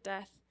conquered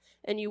death,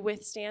 and you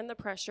withstand the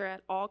pressure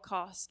at all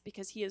costs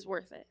because he is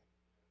worth it.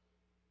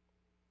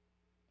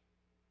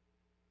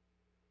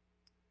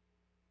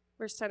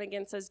 Verse 10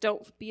 again says,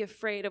 don't be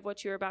afraid of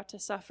what you're about to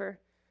suffer.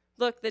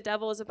 Look, the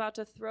devil is about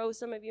to throw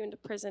some of you into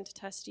prison to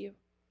test you,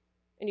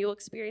 and you will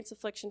experience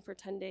affliction for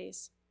 10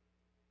 days.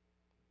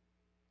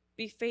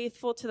 Be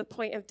faithful to the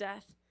point of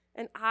death,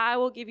 and I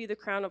will give you the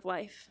crown of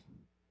life.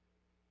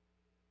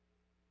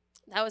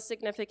 That was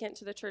significant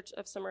to the church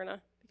of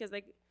Smyrna because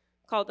they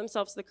called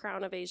themselves the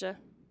crown of Asia.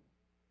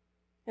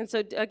 And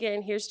so,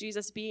 again, here's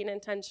Jesus being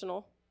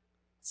intentional,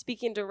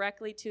 speaking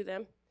directly to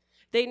them.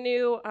 They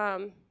knew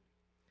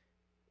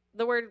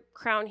the word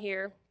crown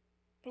here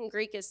in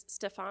Greek is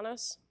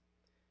Stephanos,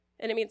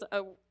 and it means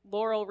a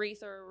laurel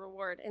wreath or a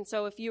reward. And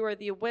so if you were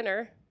the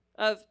winner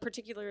of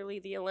particularly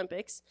the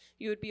Olympics,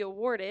 you would be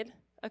awarded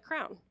a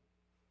crown.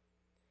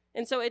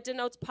 And so it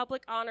denotes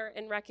public honor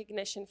and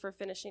recognition for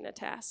finishing a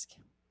task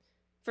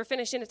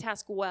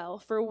well,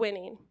 for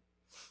winning.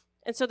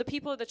 And so the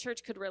people of the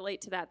church could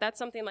relate to that. That's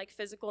something like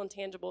physical and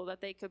tangible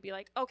that they could be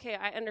like, okay,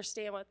 I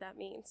understand what that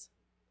means.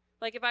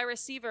 Like, if I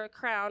receive a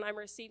crown, I'm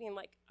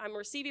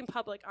receiving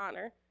public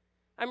honor.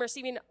 I'm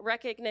receiving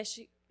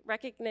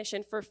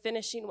recognition for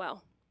finishing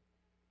well.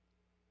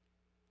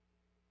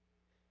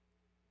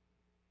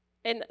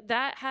 And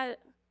I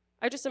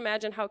just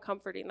imagine how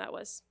comforting that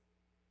was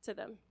to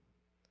them.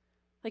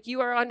 Like,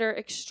 you are under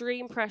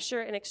extreme pressure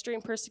and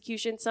extreme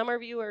persecution. Some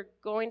of you are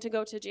going to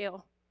go to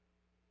jail.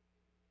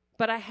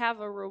 But I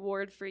have a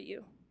reward for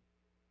you.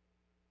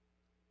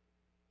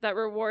 That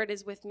reward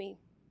is with me.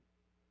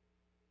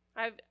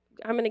 I'm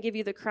going to give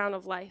you the crown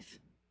of life.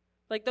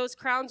 Like, those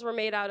crowns were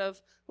made out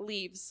of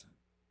leaves.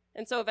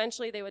 And so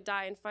eventually they would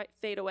die and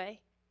fade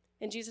away.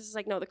 And Jesus is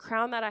like, no, the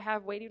crown that I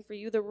have waiting for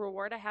you, the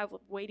reward I have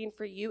waiting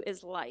for you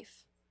is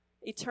life.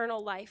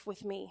 Eternal life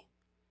with me.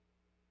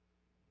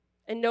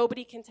 And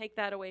nobody can take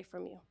that away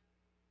from you.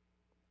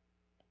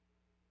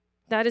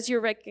 That is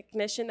your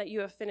recognition that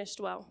you have finished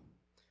well.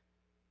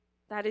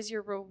 That is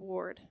your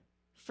reward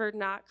for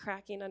not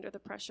cracking under the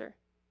pressure.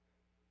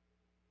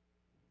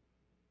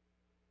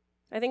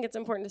 I think it's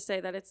important to say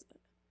that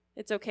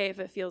it's okay if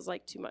it feels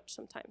like too much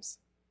sometimes.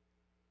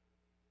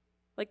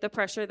 Like the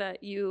pressure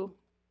that you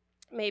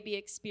may be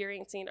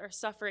experiencing or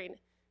suffering,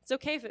 it's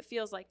okay if it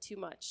feels like too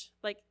much.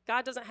 Like,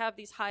 God doesn't have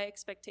these high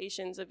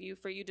expectations of you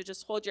for you to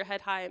just hold your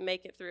head high and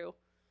make it through.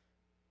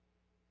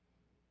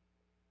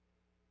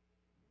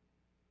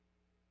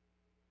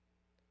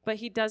 But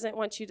he doesn't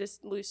want you to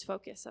lose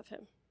focus of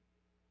him.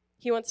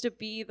 He wants to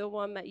be the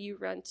one that you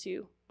run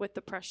to with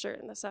the pressure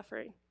and the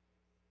suffering.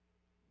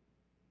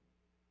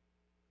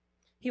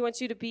 He wants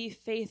you to be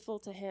faithful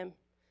to him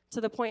to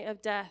the point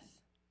of death.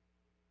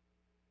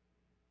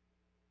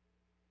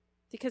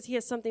 Because he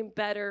has something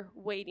better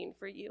waiting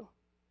for you.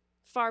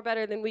 Far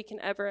better than we can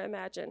ever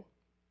imagine.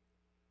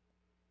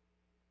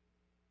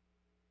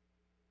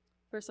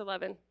 Verse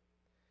 11.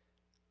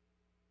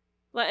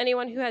 Let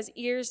anyone who has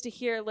ears to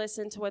hear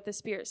listen to what the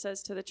Spirit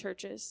says to the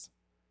churches.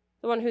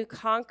 The one who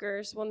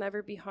conquers will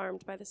never be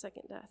harmed by the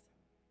second death.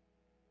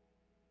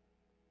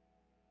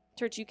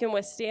 Church, you can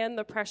withstand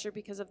the pressure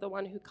because of the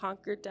one who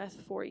conquered death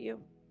for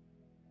you.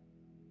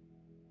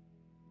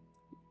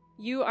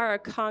 You are a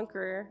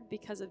conqueror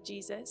because of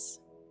Jesus.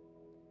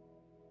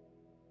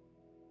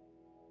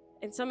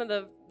 And some of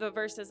the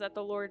verses that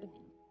the Lord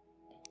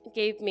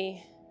gave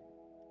me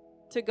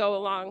to go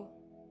along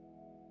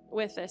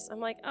with this, I'm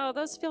like, oh,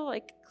 those feel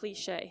like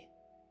cliche.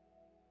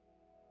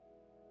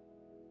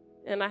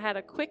 And I had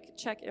a quick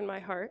check in my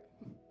heart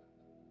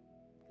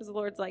because the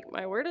Lord's like,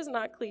 my word is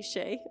not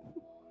cliche.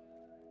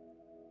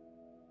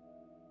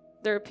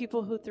 There are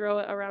people who throw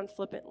it around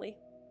flippantly,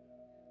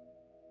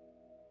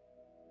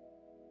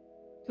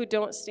 who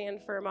don't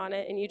stand firm on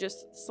it, and you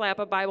just slap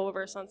a Bible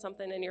verse on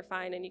something and you're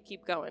fine and you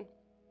keep going.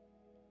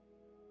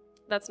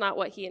 That's not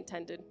what he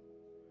intended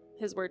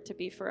his word to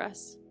be for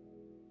us.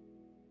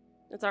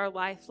 It's our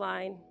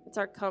lifeline. It's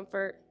our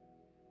comfort.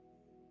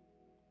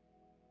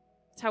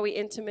 It's how we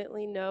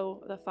intimately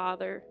know the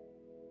Father.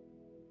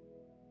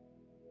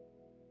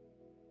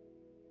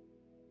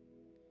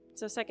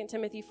 So 2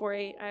 Timothy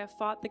 4:8, I have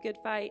fought the good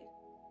fight.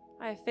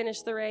 I have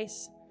finished the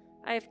race.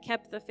 I have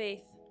kept the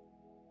faith.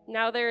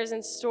 Now there is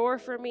in store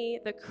for me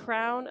the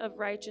crown of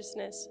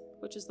righteousness,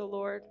 which is the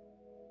Lord,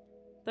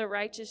 the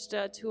righteous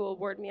judge who will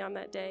award me on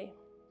that day,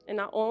 and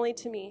not only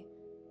to me,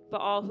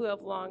 but all who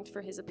have longed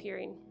for his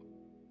appearing.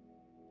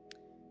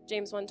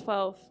 James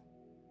 1:12,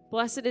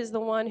 blessed is the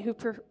one who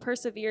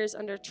perseveres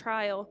under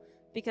trial,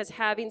 because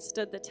having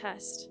stood the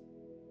test,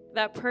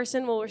 That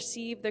person will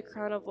receive the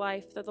crown of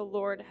life that the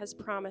Lord has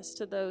promised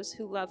to those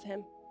who love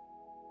him.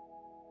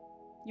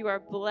 You are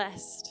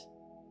blessed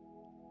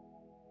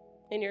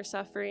in your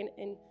suffering,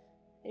 in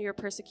your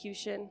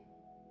persecution.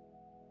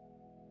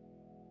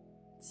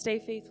 Stay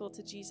faithful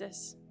to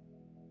Jesus.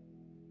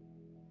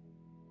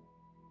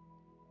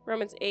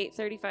 Romans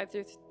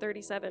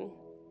 8:35-37.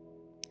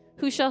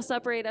 Who shall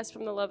separate us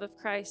from the love of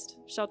Christ?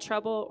 Shall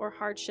trouble or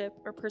hardship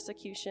or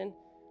persecution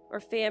or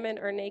famine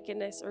or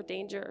nakedness or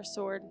danger or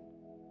sword?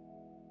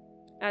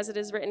 As it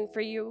is written,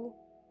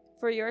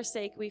 for your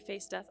sake we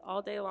face death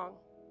all day long.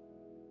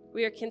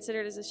 We are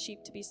considered as a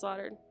sheep to be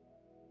slaughtered.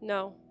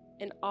 No,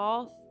 in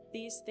all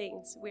these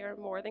things we are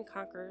more than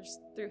conquerors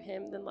through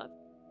him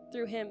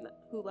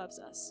who loves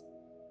us.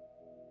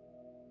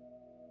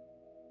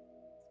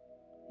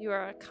 You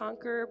are a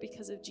conqueror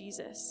because of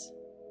Jesus.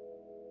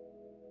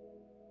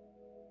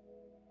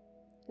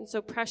 And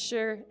so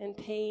pressure and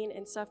pain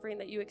and suffering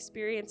that you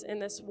experience in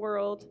this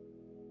world,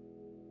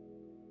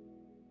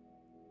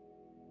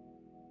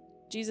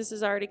 Jesus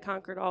has already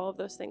conquered all of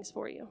those things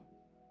for you.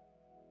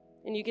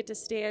 And you get to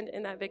stand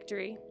in that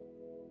victory.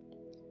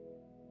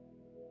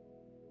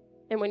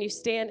 And when you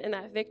stand in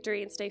that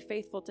victory and stay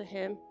faithful to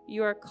him,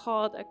 you are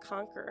called a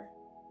conqueror.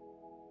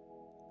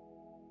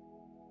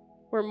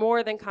 We're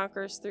more than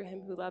conquerors through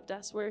him who loved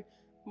us.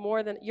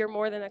 You're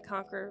more than a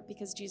conqueror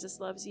because Jesus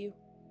loves you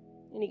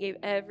and he gave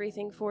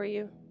everything for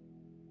you.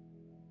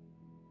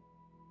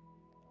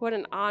 What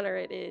an honor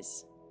it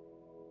is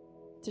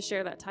to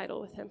share that title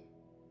with him.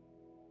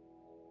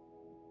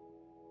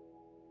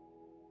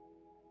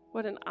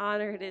 What an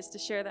honor it is to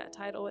share that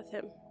title with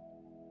him.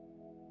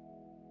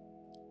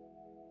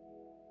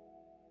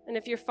 And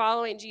if you're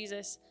following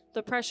Jesus,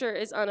 the pressure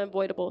is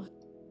unavoidable.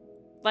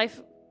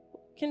 Life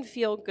can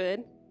feel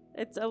good.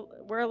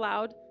 We're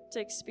allowed to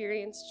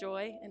experience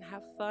joy and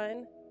have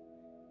fun.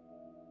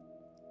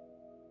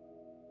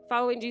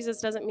 Following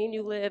Jesus doesn't mean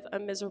you live a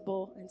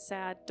miserable and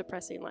sad,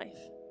 depressing life.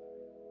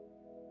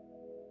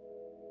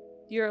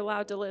 You're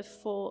allowed to live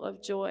full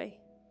of joy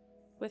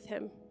with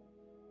him.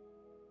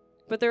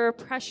 But there are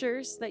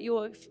pressures that you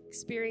will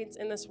experience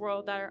in this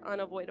world that are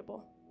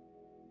unavoidable.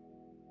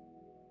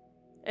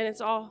 And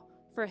it's all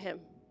for him.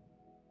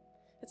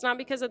 It's not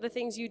because of the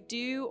things you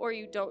do or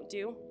you don't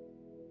do,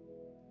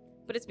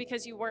 but it's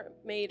because you weren't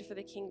made for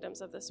the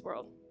kingdoms of this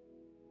world.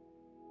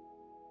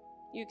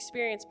 You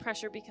experience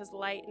pressure because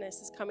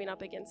lightness is coming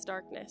up against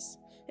darkness,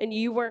 and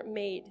you weren't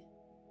made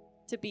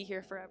to be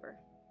here forever.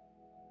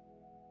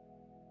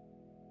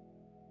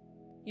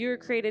 You were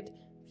created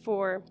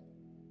for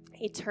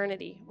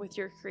eternity with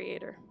your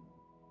Creator.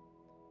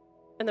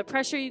 And the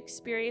pressure you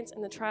experience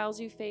and the trials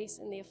you face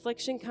and the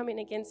affliction coming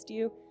against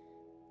you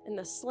and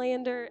the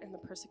slander and the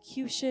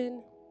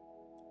persecution,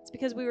 it's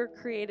because we were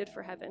created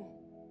for heaven.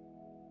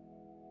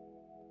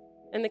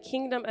 And the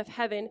kingdom of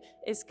heaven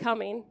is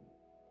coming.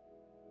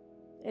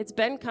 It's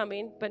been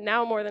coming, but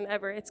now more than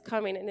ever, it's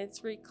coming, and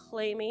it's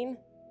reclaiming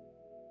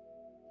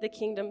the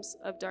kingdoms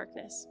of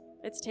darkness.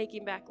 It's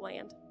taking back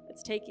land.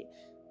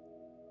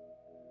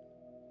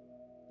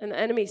 And the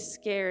enemy's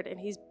scared, and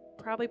he's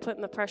probably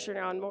putting the pressure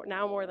on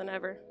now more than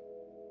ever.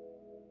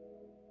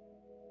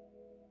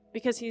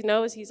 Because he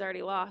knows he's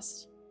already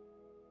lost.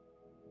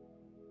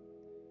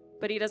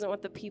 But he doesn't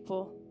want the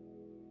people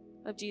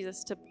of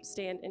Jesus to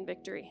stand in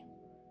victory.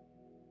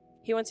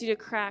 He wants you to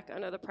crack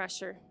under the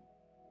pressure.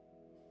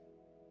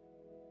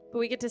 But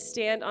we get to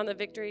stand on the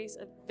victory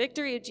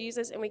of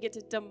Jesus, and we get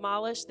to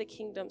demolish the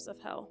kingdoms of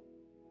hell.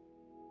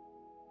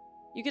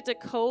 You get to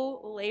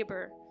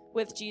co-labor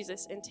with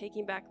Jesus in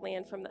taking back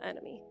land from the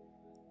enemy.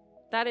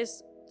 That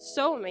is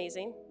so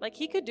amazing. Like,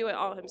 he could do it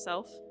all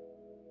himself,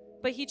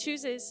 but he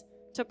chooses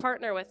to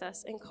partner with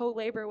us and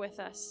co-labor with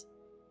us.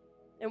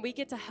 And we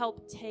get to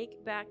help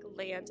take back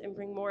land and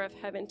bring more of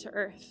heaven to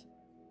earth.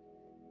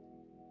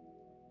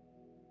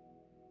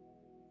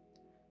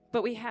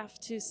 But we have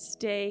to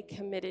stay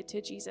committed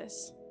to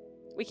Jesus.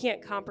 We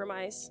can't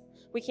compromise.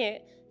 We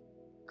can't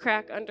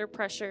crack under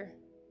pressure.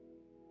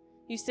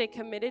 You stay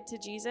committed to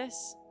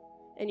Jesus,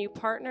 and you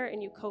partner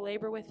and you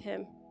co-labor with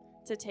him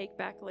to take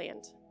back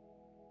land.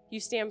 You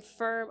stand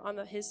firm on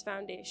his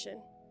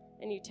foundation,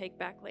 and you take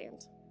back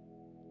land.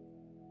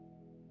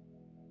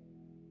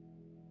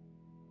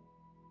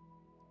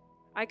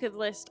 I could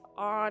list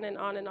on and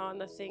on and on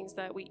the things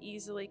that we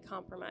easily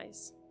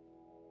compromise,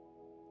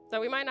 that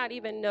we might not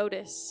even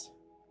notice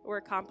we're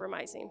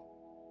compromising.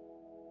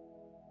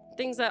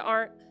 Things that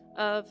aren't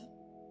of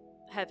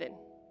heaven.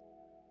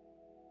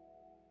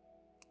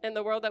 And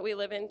the world that we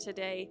live in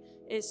today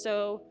is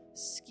so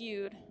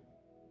skewed,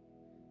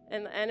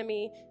 and the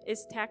enemy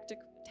is tactful.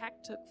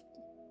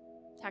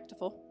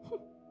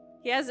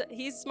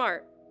 He's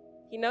smart.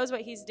 He knows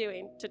what he's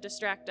doing to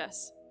distract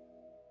us.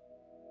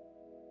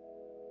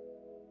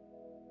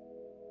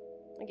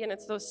 Again,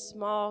 it's those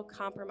small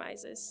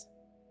compromises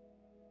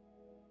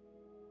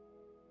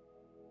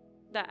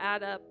that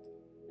add up.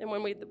 And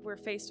when we're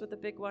faced with a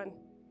big one,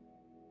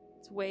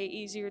 it's way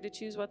easier to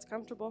choose what's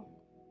comfortable.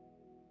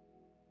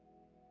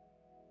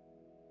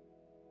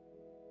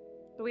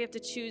 But we have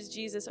to choose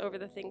Jesus over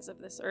the things of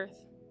this earth,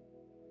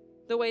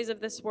 the ways of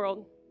this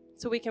world,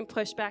 so we can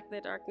push back the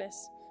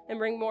darkness and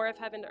bring more of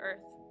heaven to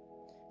earth.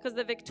 Because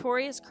the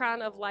victorious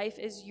crown of life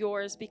is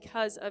yours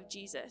because of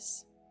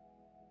Jesus.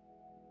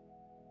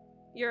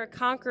 You're a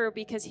conqueror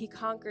because he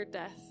conquered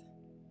death.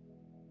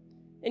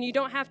 And you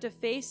don't have to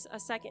face a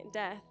second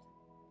death.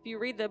 If you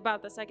read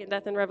about the second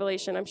death in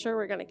Revelation, I'm sure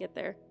we're going to get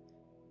there.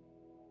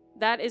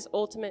 That is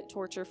ultimate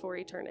torture for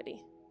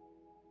eternity.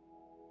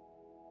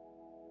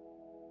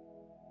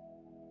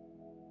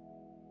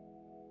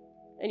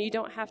 And you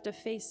don't have to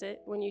face it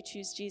when you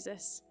choose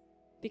Jesus,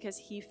 because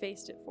he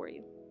faced it for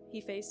you.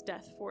 He faced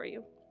death for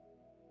you.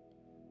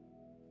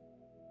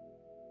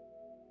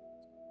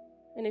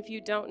 And if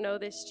you don't know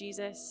this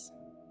Jesus,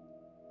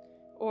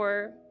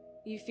 or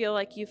you feel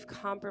like you've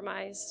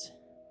compromised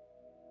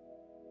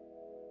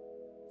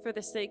for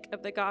the sake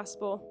of the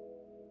gospel,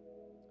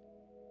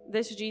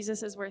 this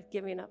Jesus is worth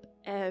giving up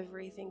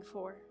everything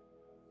for.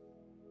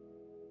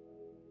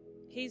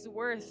 He's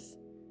worth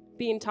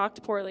being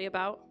talked poorly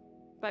about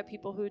by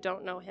people who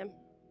don't know him.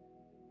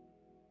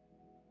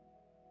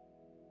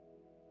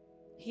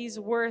 He's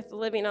worth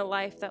living a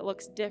life that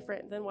looks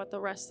different than what the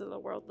rest of the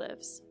world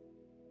lives.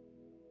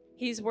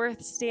 He's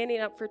worth standing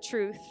up for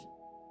truth.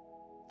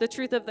 The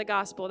truth of the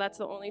gospel, that's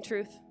the only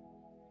truth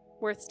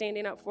worth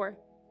standing up for.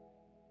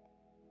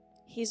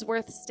 He's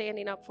worth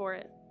standing up for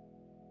it.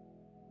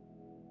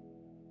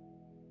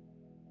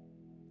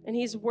 And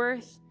he's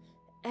worth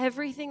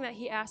everything that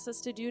he asks us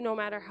to do, no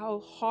matter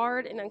how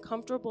hard and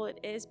uncomfortable it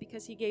is,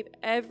 because he gave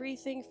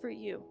everything for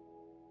you.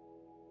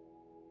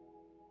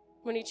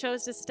 When he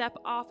chose to step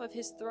off of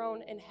his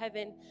throne in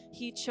heaven,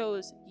 he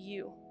chose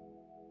you.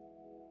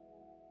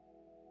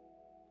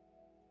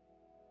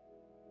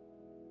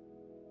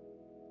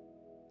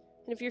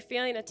 And if you're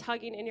feeling a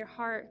tugging in your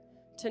heart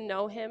to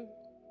know him,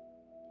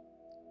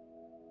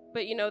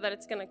 but you know that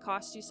it's going to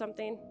cost you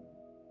something,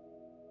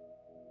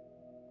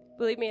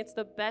 believe me, it's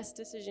the best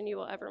decision you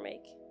will ever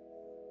make.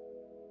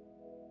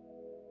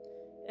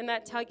 And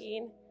that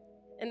tugging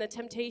and the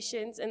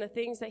temptations and the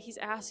things that he's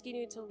asking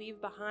you to leave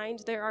behind,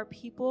 there are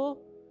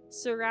people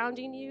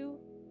surrounding you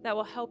that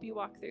will help you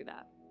walk through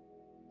that,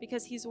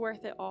 because he's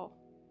worth it all.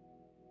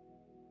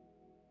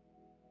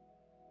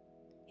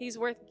 He's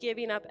worth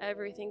giving up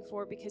everything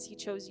for, because he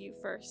chose you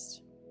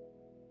first.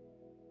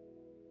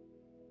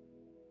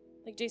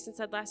 Like Jason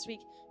said last week,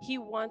 he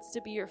wants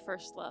to be your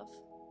first love.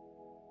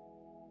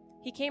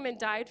 He came and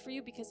died for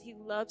you because he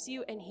loves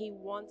you and he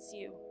wants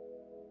you.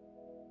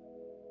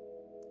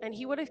 And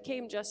he would have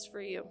came just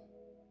for you.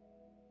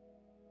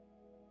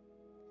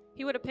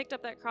 He would have picked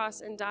up that cross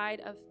and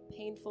died a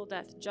painful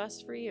death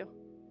just for you.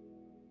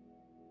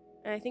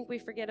 And I think we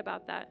forget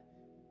about that.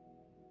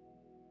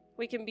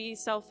 We can be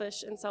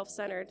selfish and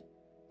self-centered,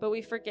 but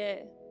we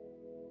forget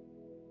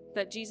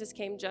that Jesus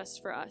came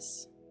just for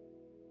us.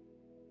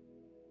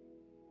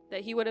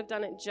 That he would have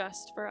done it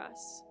just for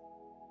us.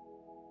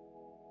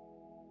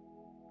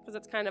 Because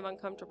it's kind of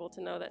uncomfortable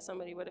to know that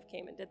somebody would have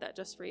came and did that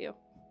just for you.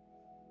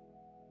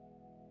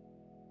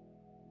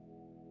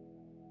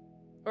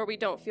 Or we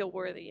don't feel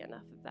worthy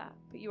enough of that.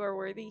 But you are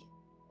worthy.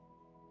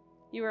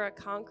 You are a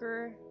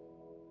conqueror.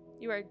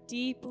 You are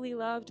deeply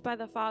loved by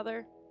the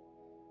Father.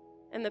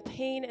 And the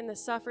pain and the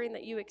suffering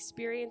that you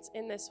experience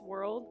in this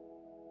world,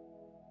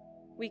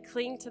 we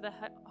cling to the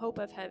hope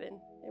of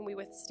heaven and we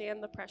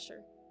withstand the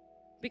pressure.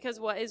 Because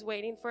what is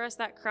waiting for us,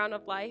 that crown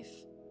of life,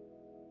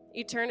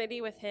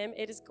 eternity with him,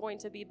 it is going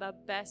to be the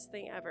best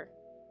thing ever.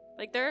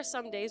 Like, there are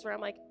some days where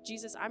I'm like,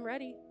 Jesus, I'm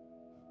ready.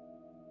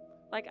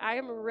 Like, I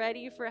am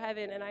ready for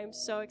heaven and I am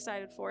so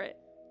excited for it.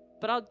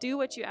 But I'll do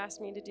what you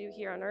asked me to do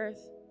here on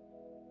earth.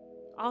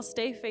 I'll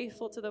stay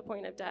faithful to the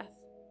point of death.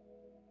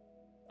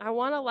 I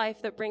want a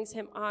life that brings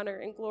him honor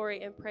and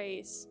glory and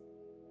praise.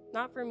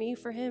 Not for me,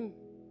 for him.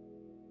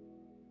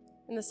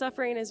 And the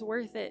suffering is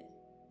worth it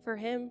for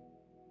him.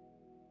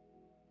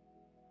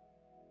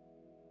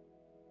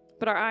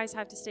 But our eyes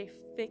have to stay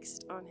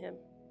fixed on him.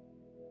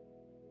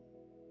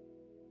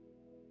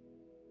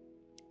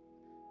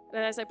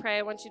 And as I pray,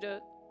 I want you to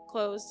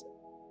close.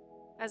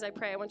 As I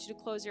pray, I want you to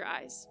close your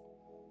eyes.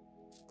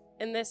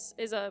 And this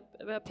is a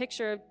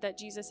picture that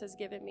Jesus has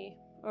given me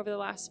over the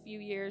last few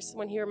years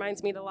when he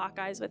reminds me to lock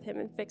eyes with him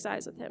and fix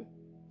eyes with him.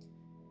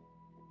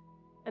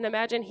 And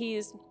imagine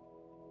he's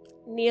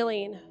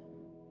kneeling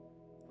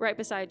right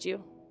beside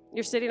you.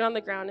 You're sitting on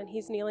the ground and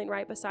he's kneeling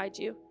right beside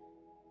you.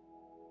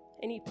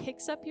 And he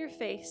picks up your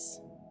face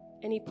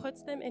and he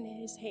puts them in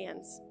his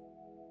hands.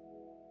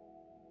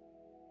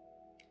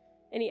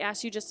 And he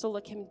asks you just to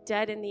look him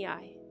dead in the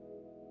eye.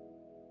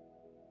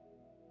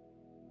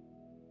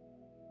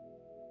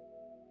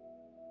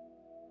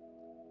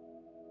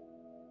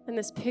 And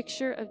this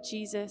picture of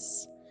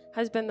Jesus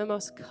has been the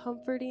most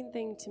comforting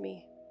thing to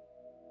me.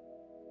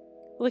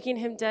 Looking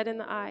him dead in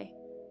the eye.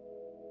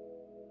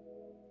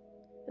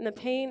 And the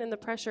pain and the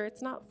pressure,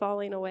 it's not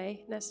falling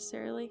away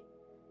necessarily.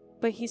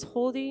 But he's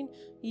holding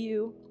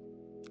you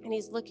and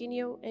he's looking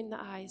you in the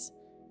eyes.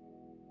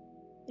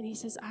 And he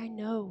says, I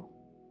know.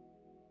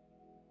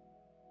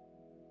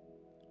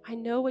 I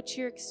know what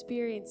you're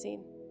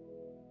experiencing,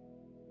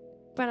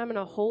 but I'm going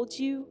to hold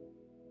you.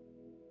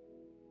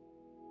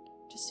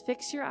 Just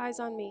fix your eyes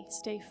on me.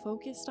 Stay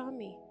focused on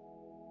me.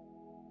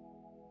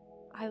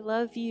 I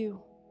love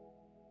you.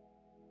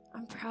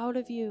 I'm proud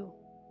of you.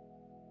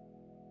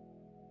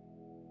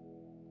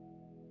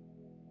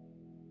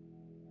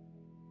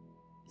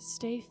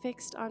 Stay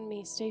fixed on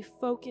me. Stay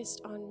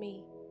focused on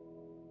me.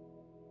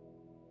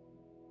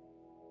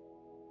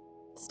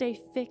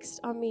 Stay fixed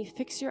on me.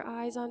 Fix your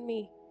eyes on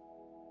me.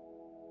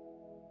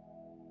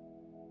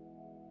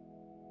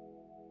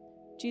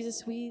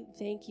 Jesus, we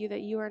thank you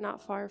that you are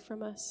not far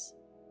from us,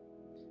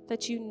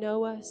 that you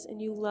know us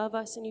and you love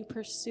us and you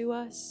pursue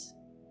us,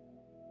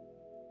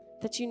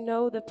 that you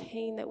know the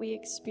pain that we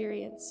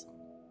experience.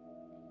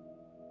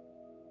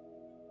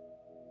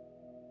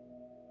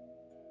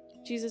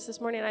 Jesus, this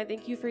morning I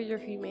thank you for your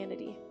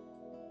humanity,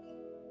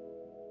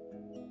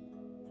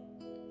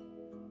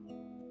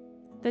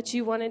 that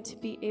you wanted to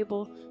be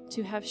able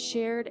to have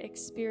shared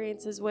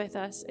experiences with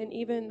us, and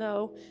even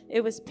though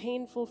it was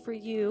painful for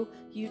you,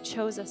 you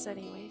chose us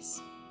anyways.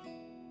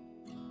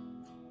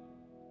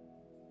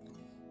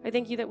 I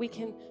thank you that we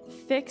can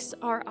fix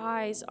our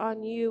eyes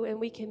on you and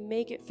we can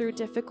make it through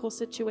difficult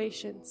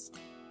situations,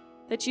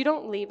 that you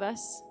don't leave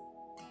us.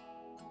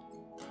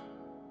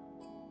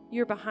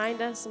 You're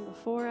behind us and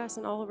before us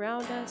and all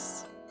around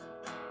us.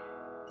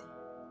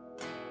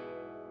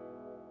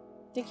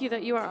 Thank you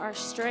that you are our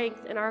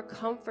strength and our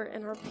comfort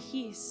and our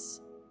peace.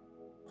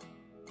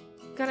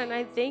 God, and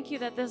I thank you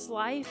that this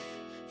life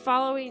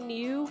following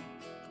you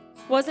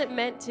wasn't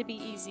meant to be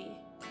easy.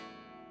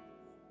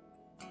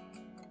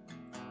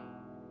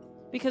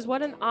 Because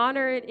what an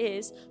honor it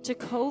is to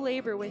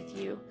co-labor with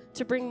you,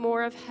 to bring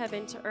more of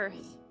heaven to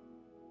earth,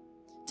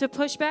 to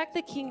push back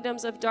the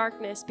kingdoms of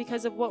darkness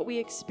because of what we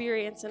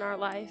experience in our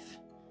life.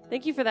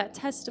 Thank you for that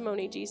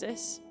testimony,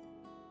 Jesus.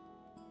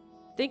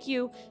 Thank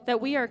you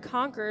that we are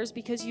conquerors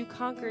because you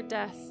conquered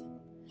death.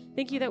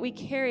 Thank you that we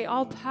carry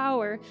all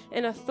power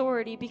and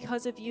authority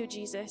because of you,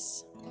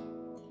 Jesus.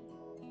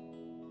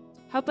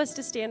 Help us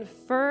to stand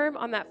firm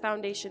on that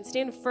foundation,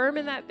 stand firm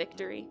in that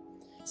victory,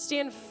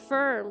 stand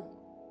firm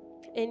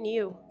in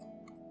you.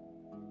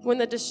 When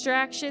the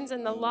distractions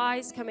and the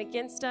lies come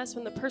against us,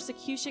 when the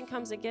persecution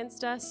comes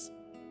against us,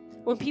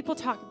 when people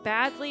talk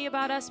badly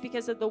about us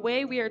because of the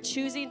way we are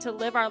choosing to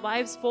live our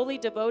lives fully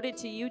devoted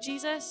to you,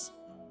 Jesus,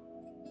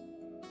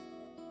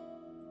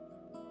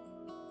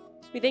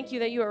 we thank you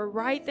that you are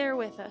right there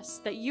with us,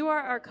 that you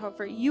are our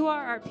comfort, you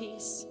are our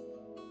peace.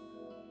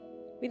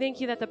 We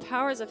thank you that the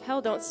powers of hell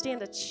don't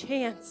stand a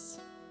chance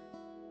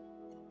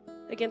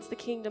against the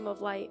kingdom of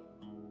light.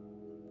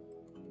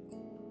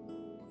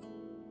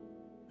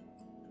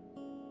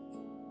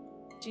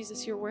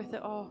 Jesus, you're worth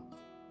it all.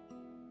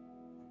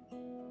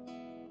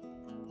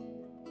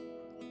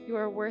 You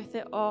are worth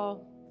it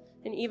all.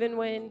 And even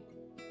when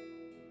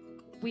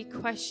we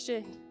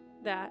question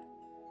that,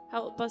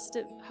 help us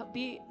to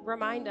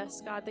remind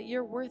us, God, that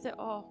you're worth it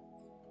all.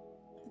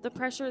 The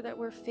pressure that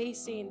we're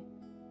facing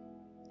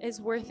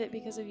is worth it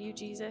because of you,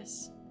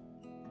 Jesus.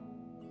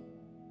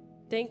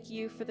 Thank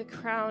you for the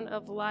crown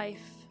of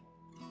life.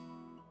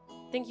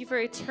 Thank you for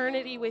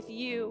eternity with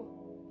you.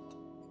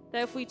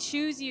 That if we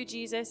choose you,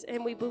 Jesus,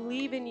 and we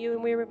believe in you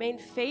and we remain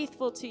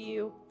faithful to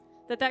you,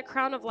 that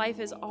crown of life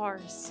is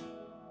ours.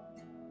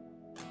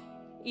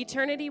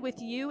 Eternity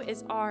with you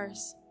is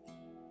ours.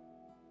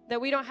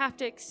 That we don't have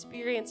to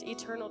experience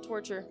eternal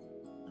torture.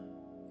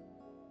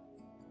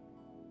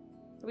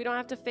 We don't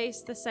have to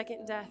face the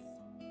second death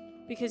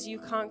because you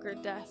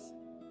conquered death.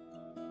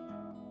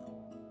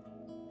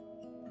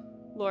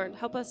 Lord,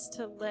 help us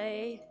to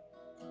lay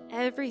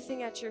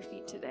everything at your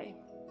feet today.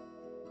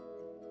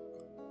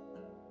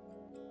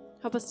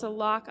 Help us to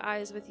lock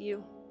eyes with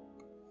you.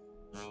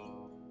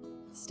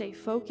 Stay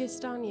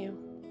focused on you.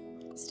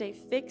 Stay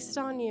fixed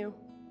on you.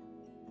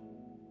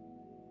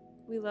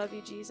 We love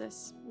you,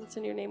 Jesus. It's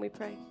in your name we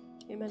pray.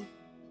 Amen.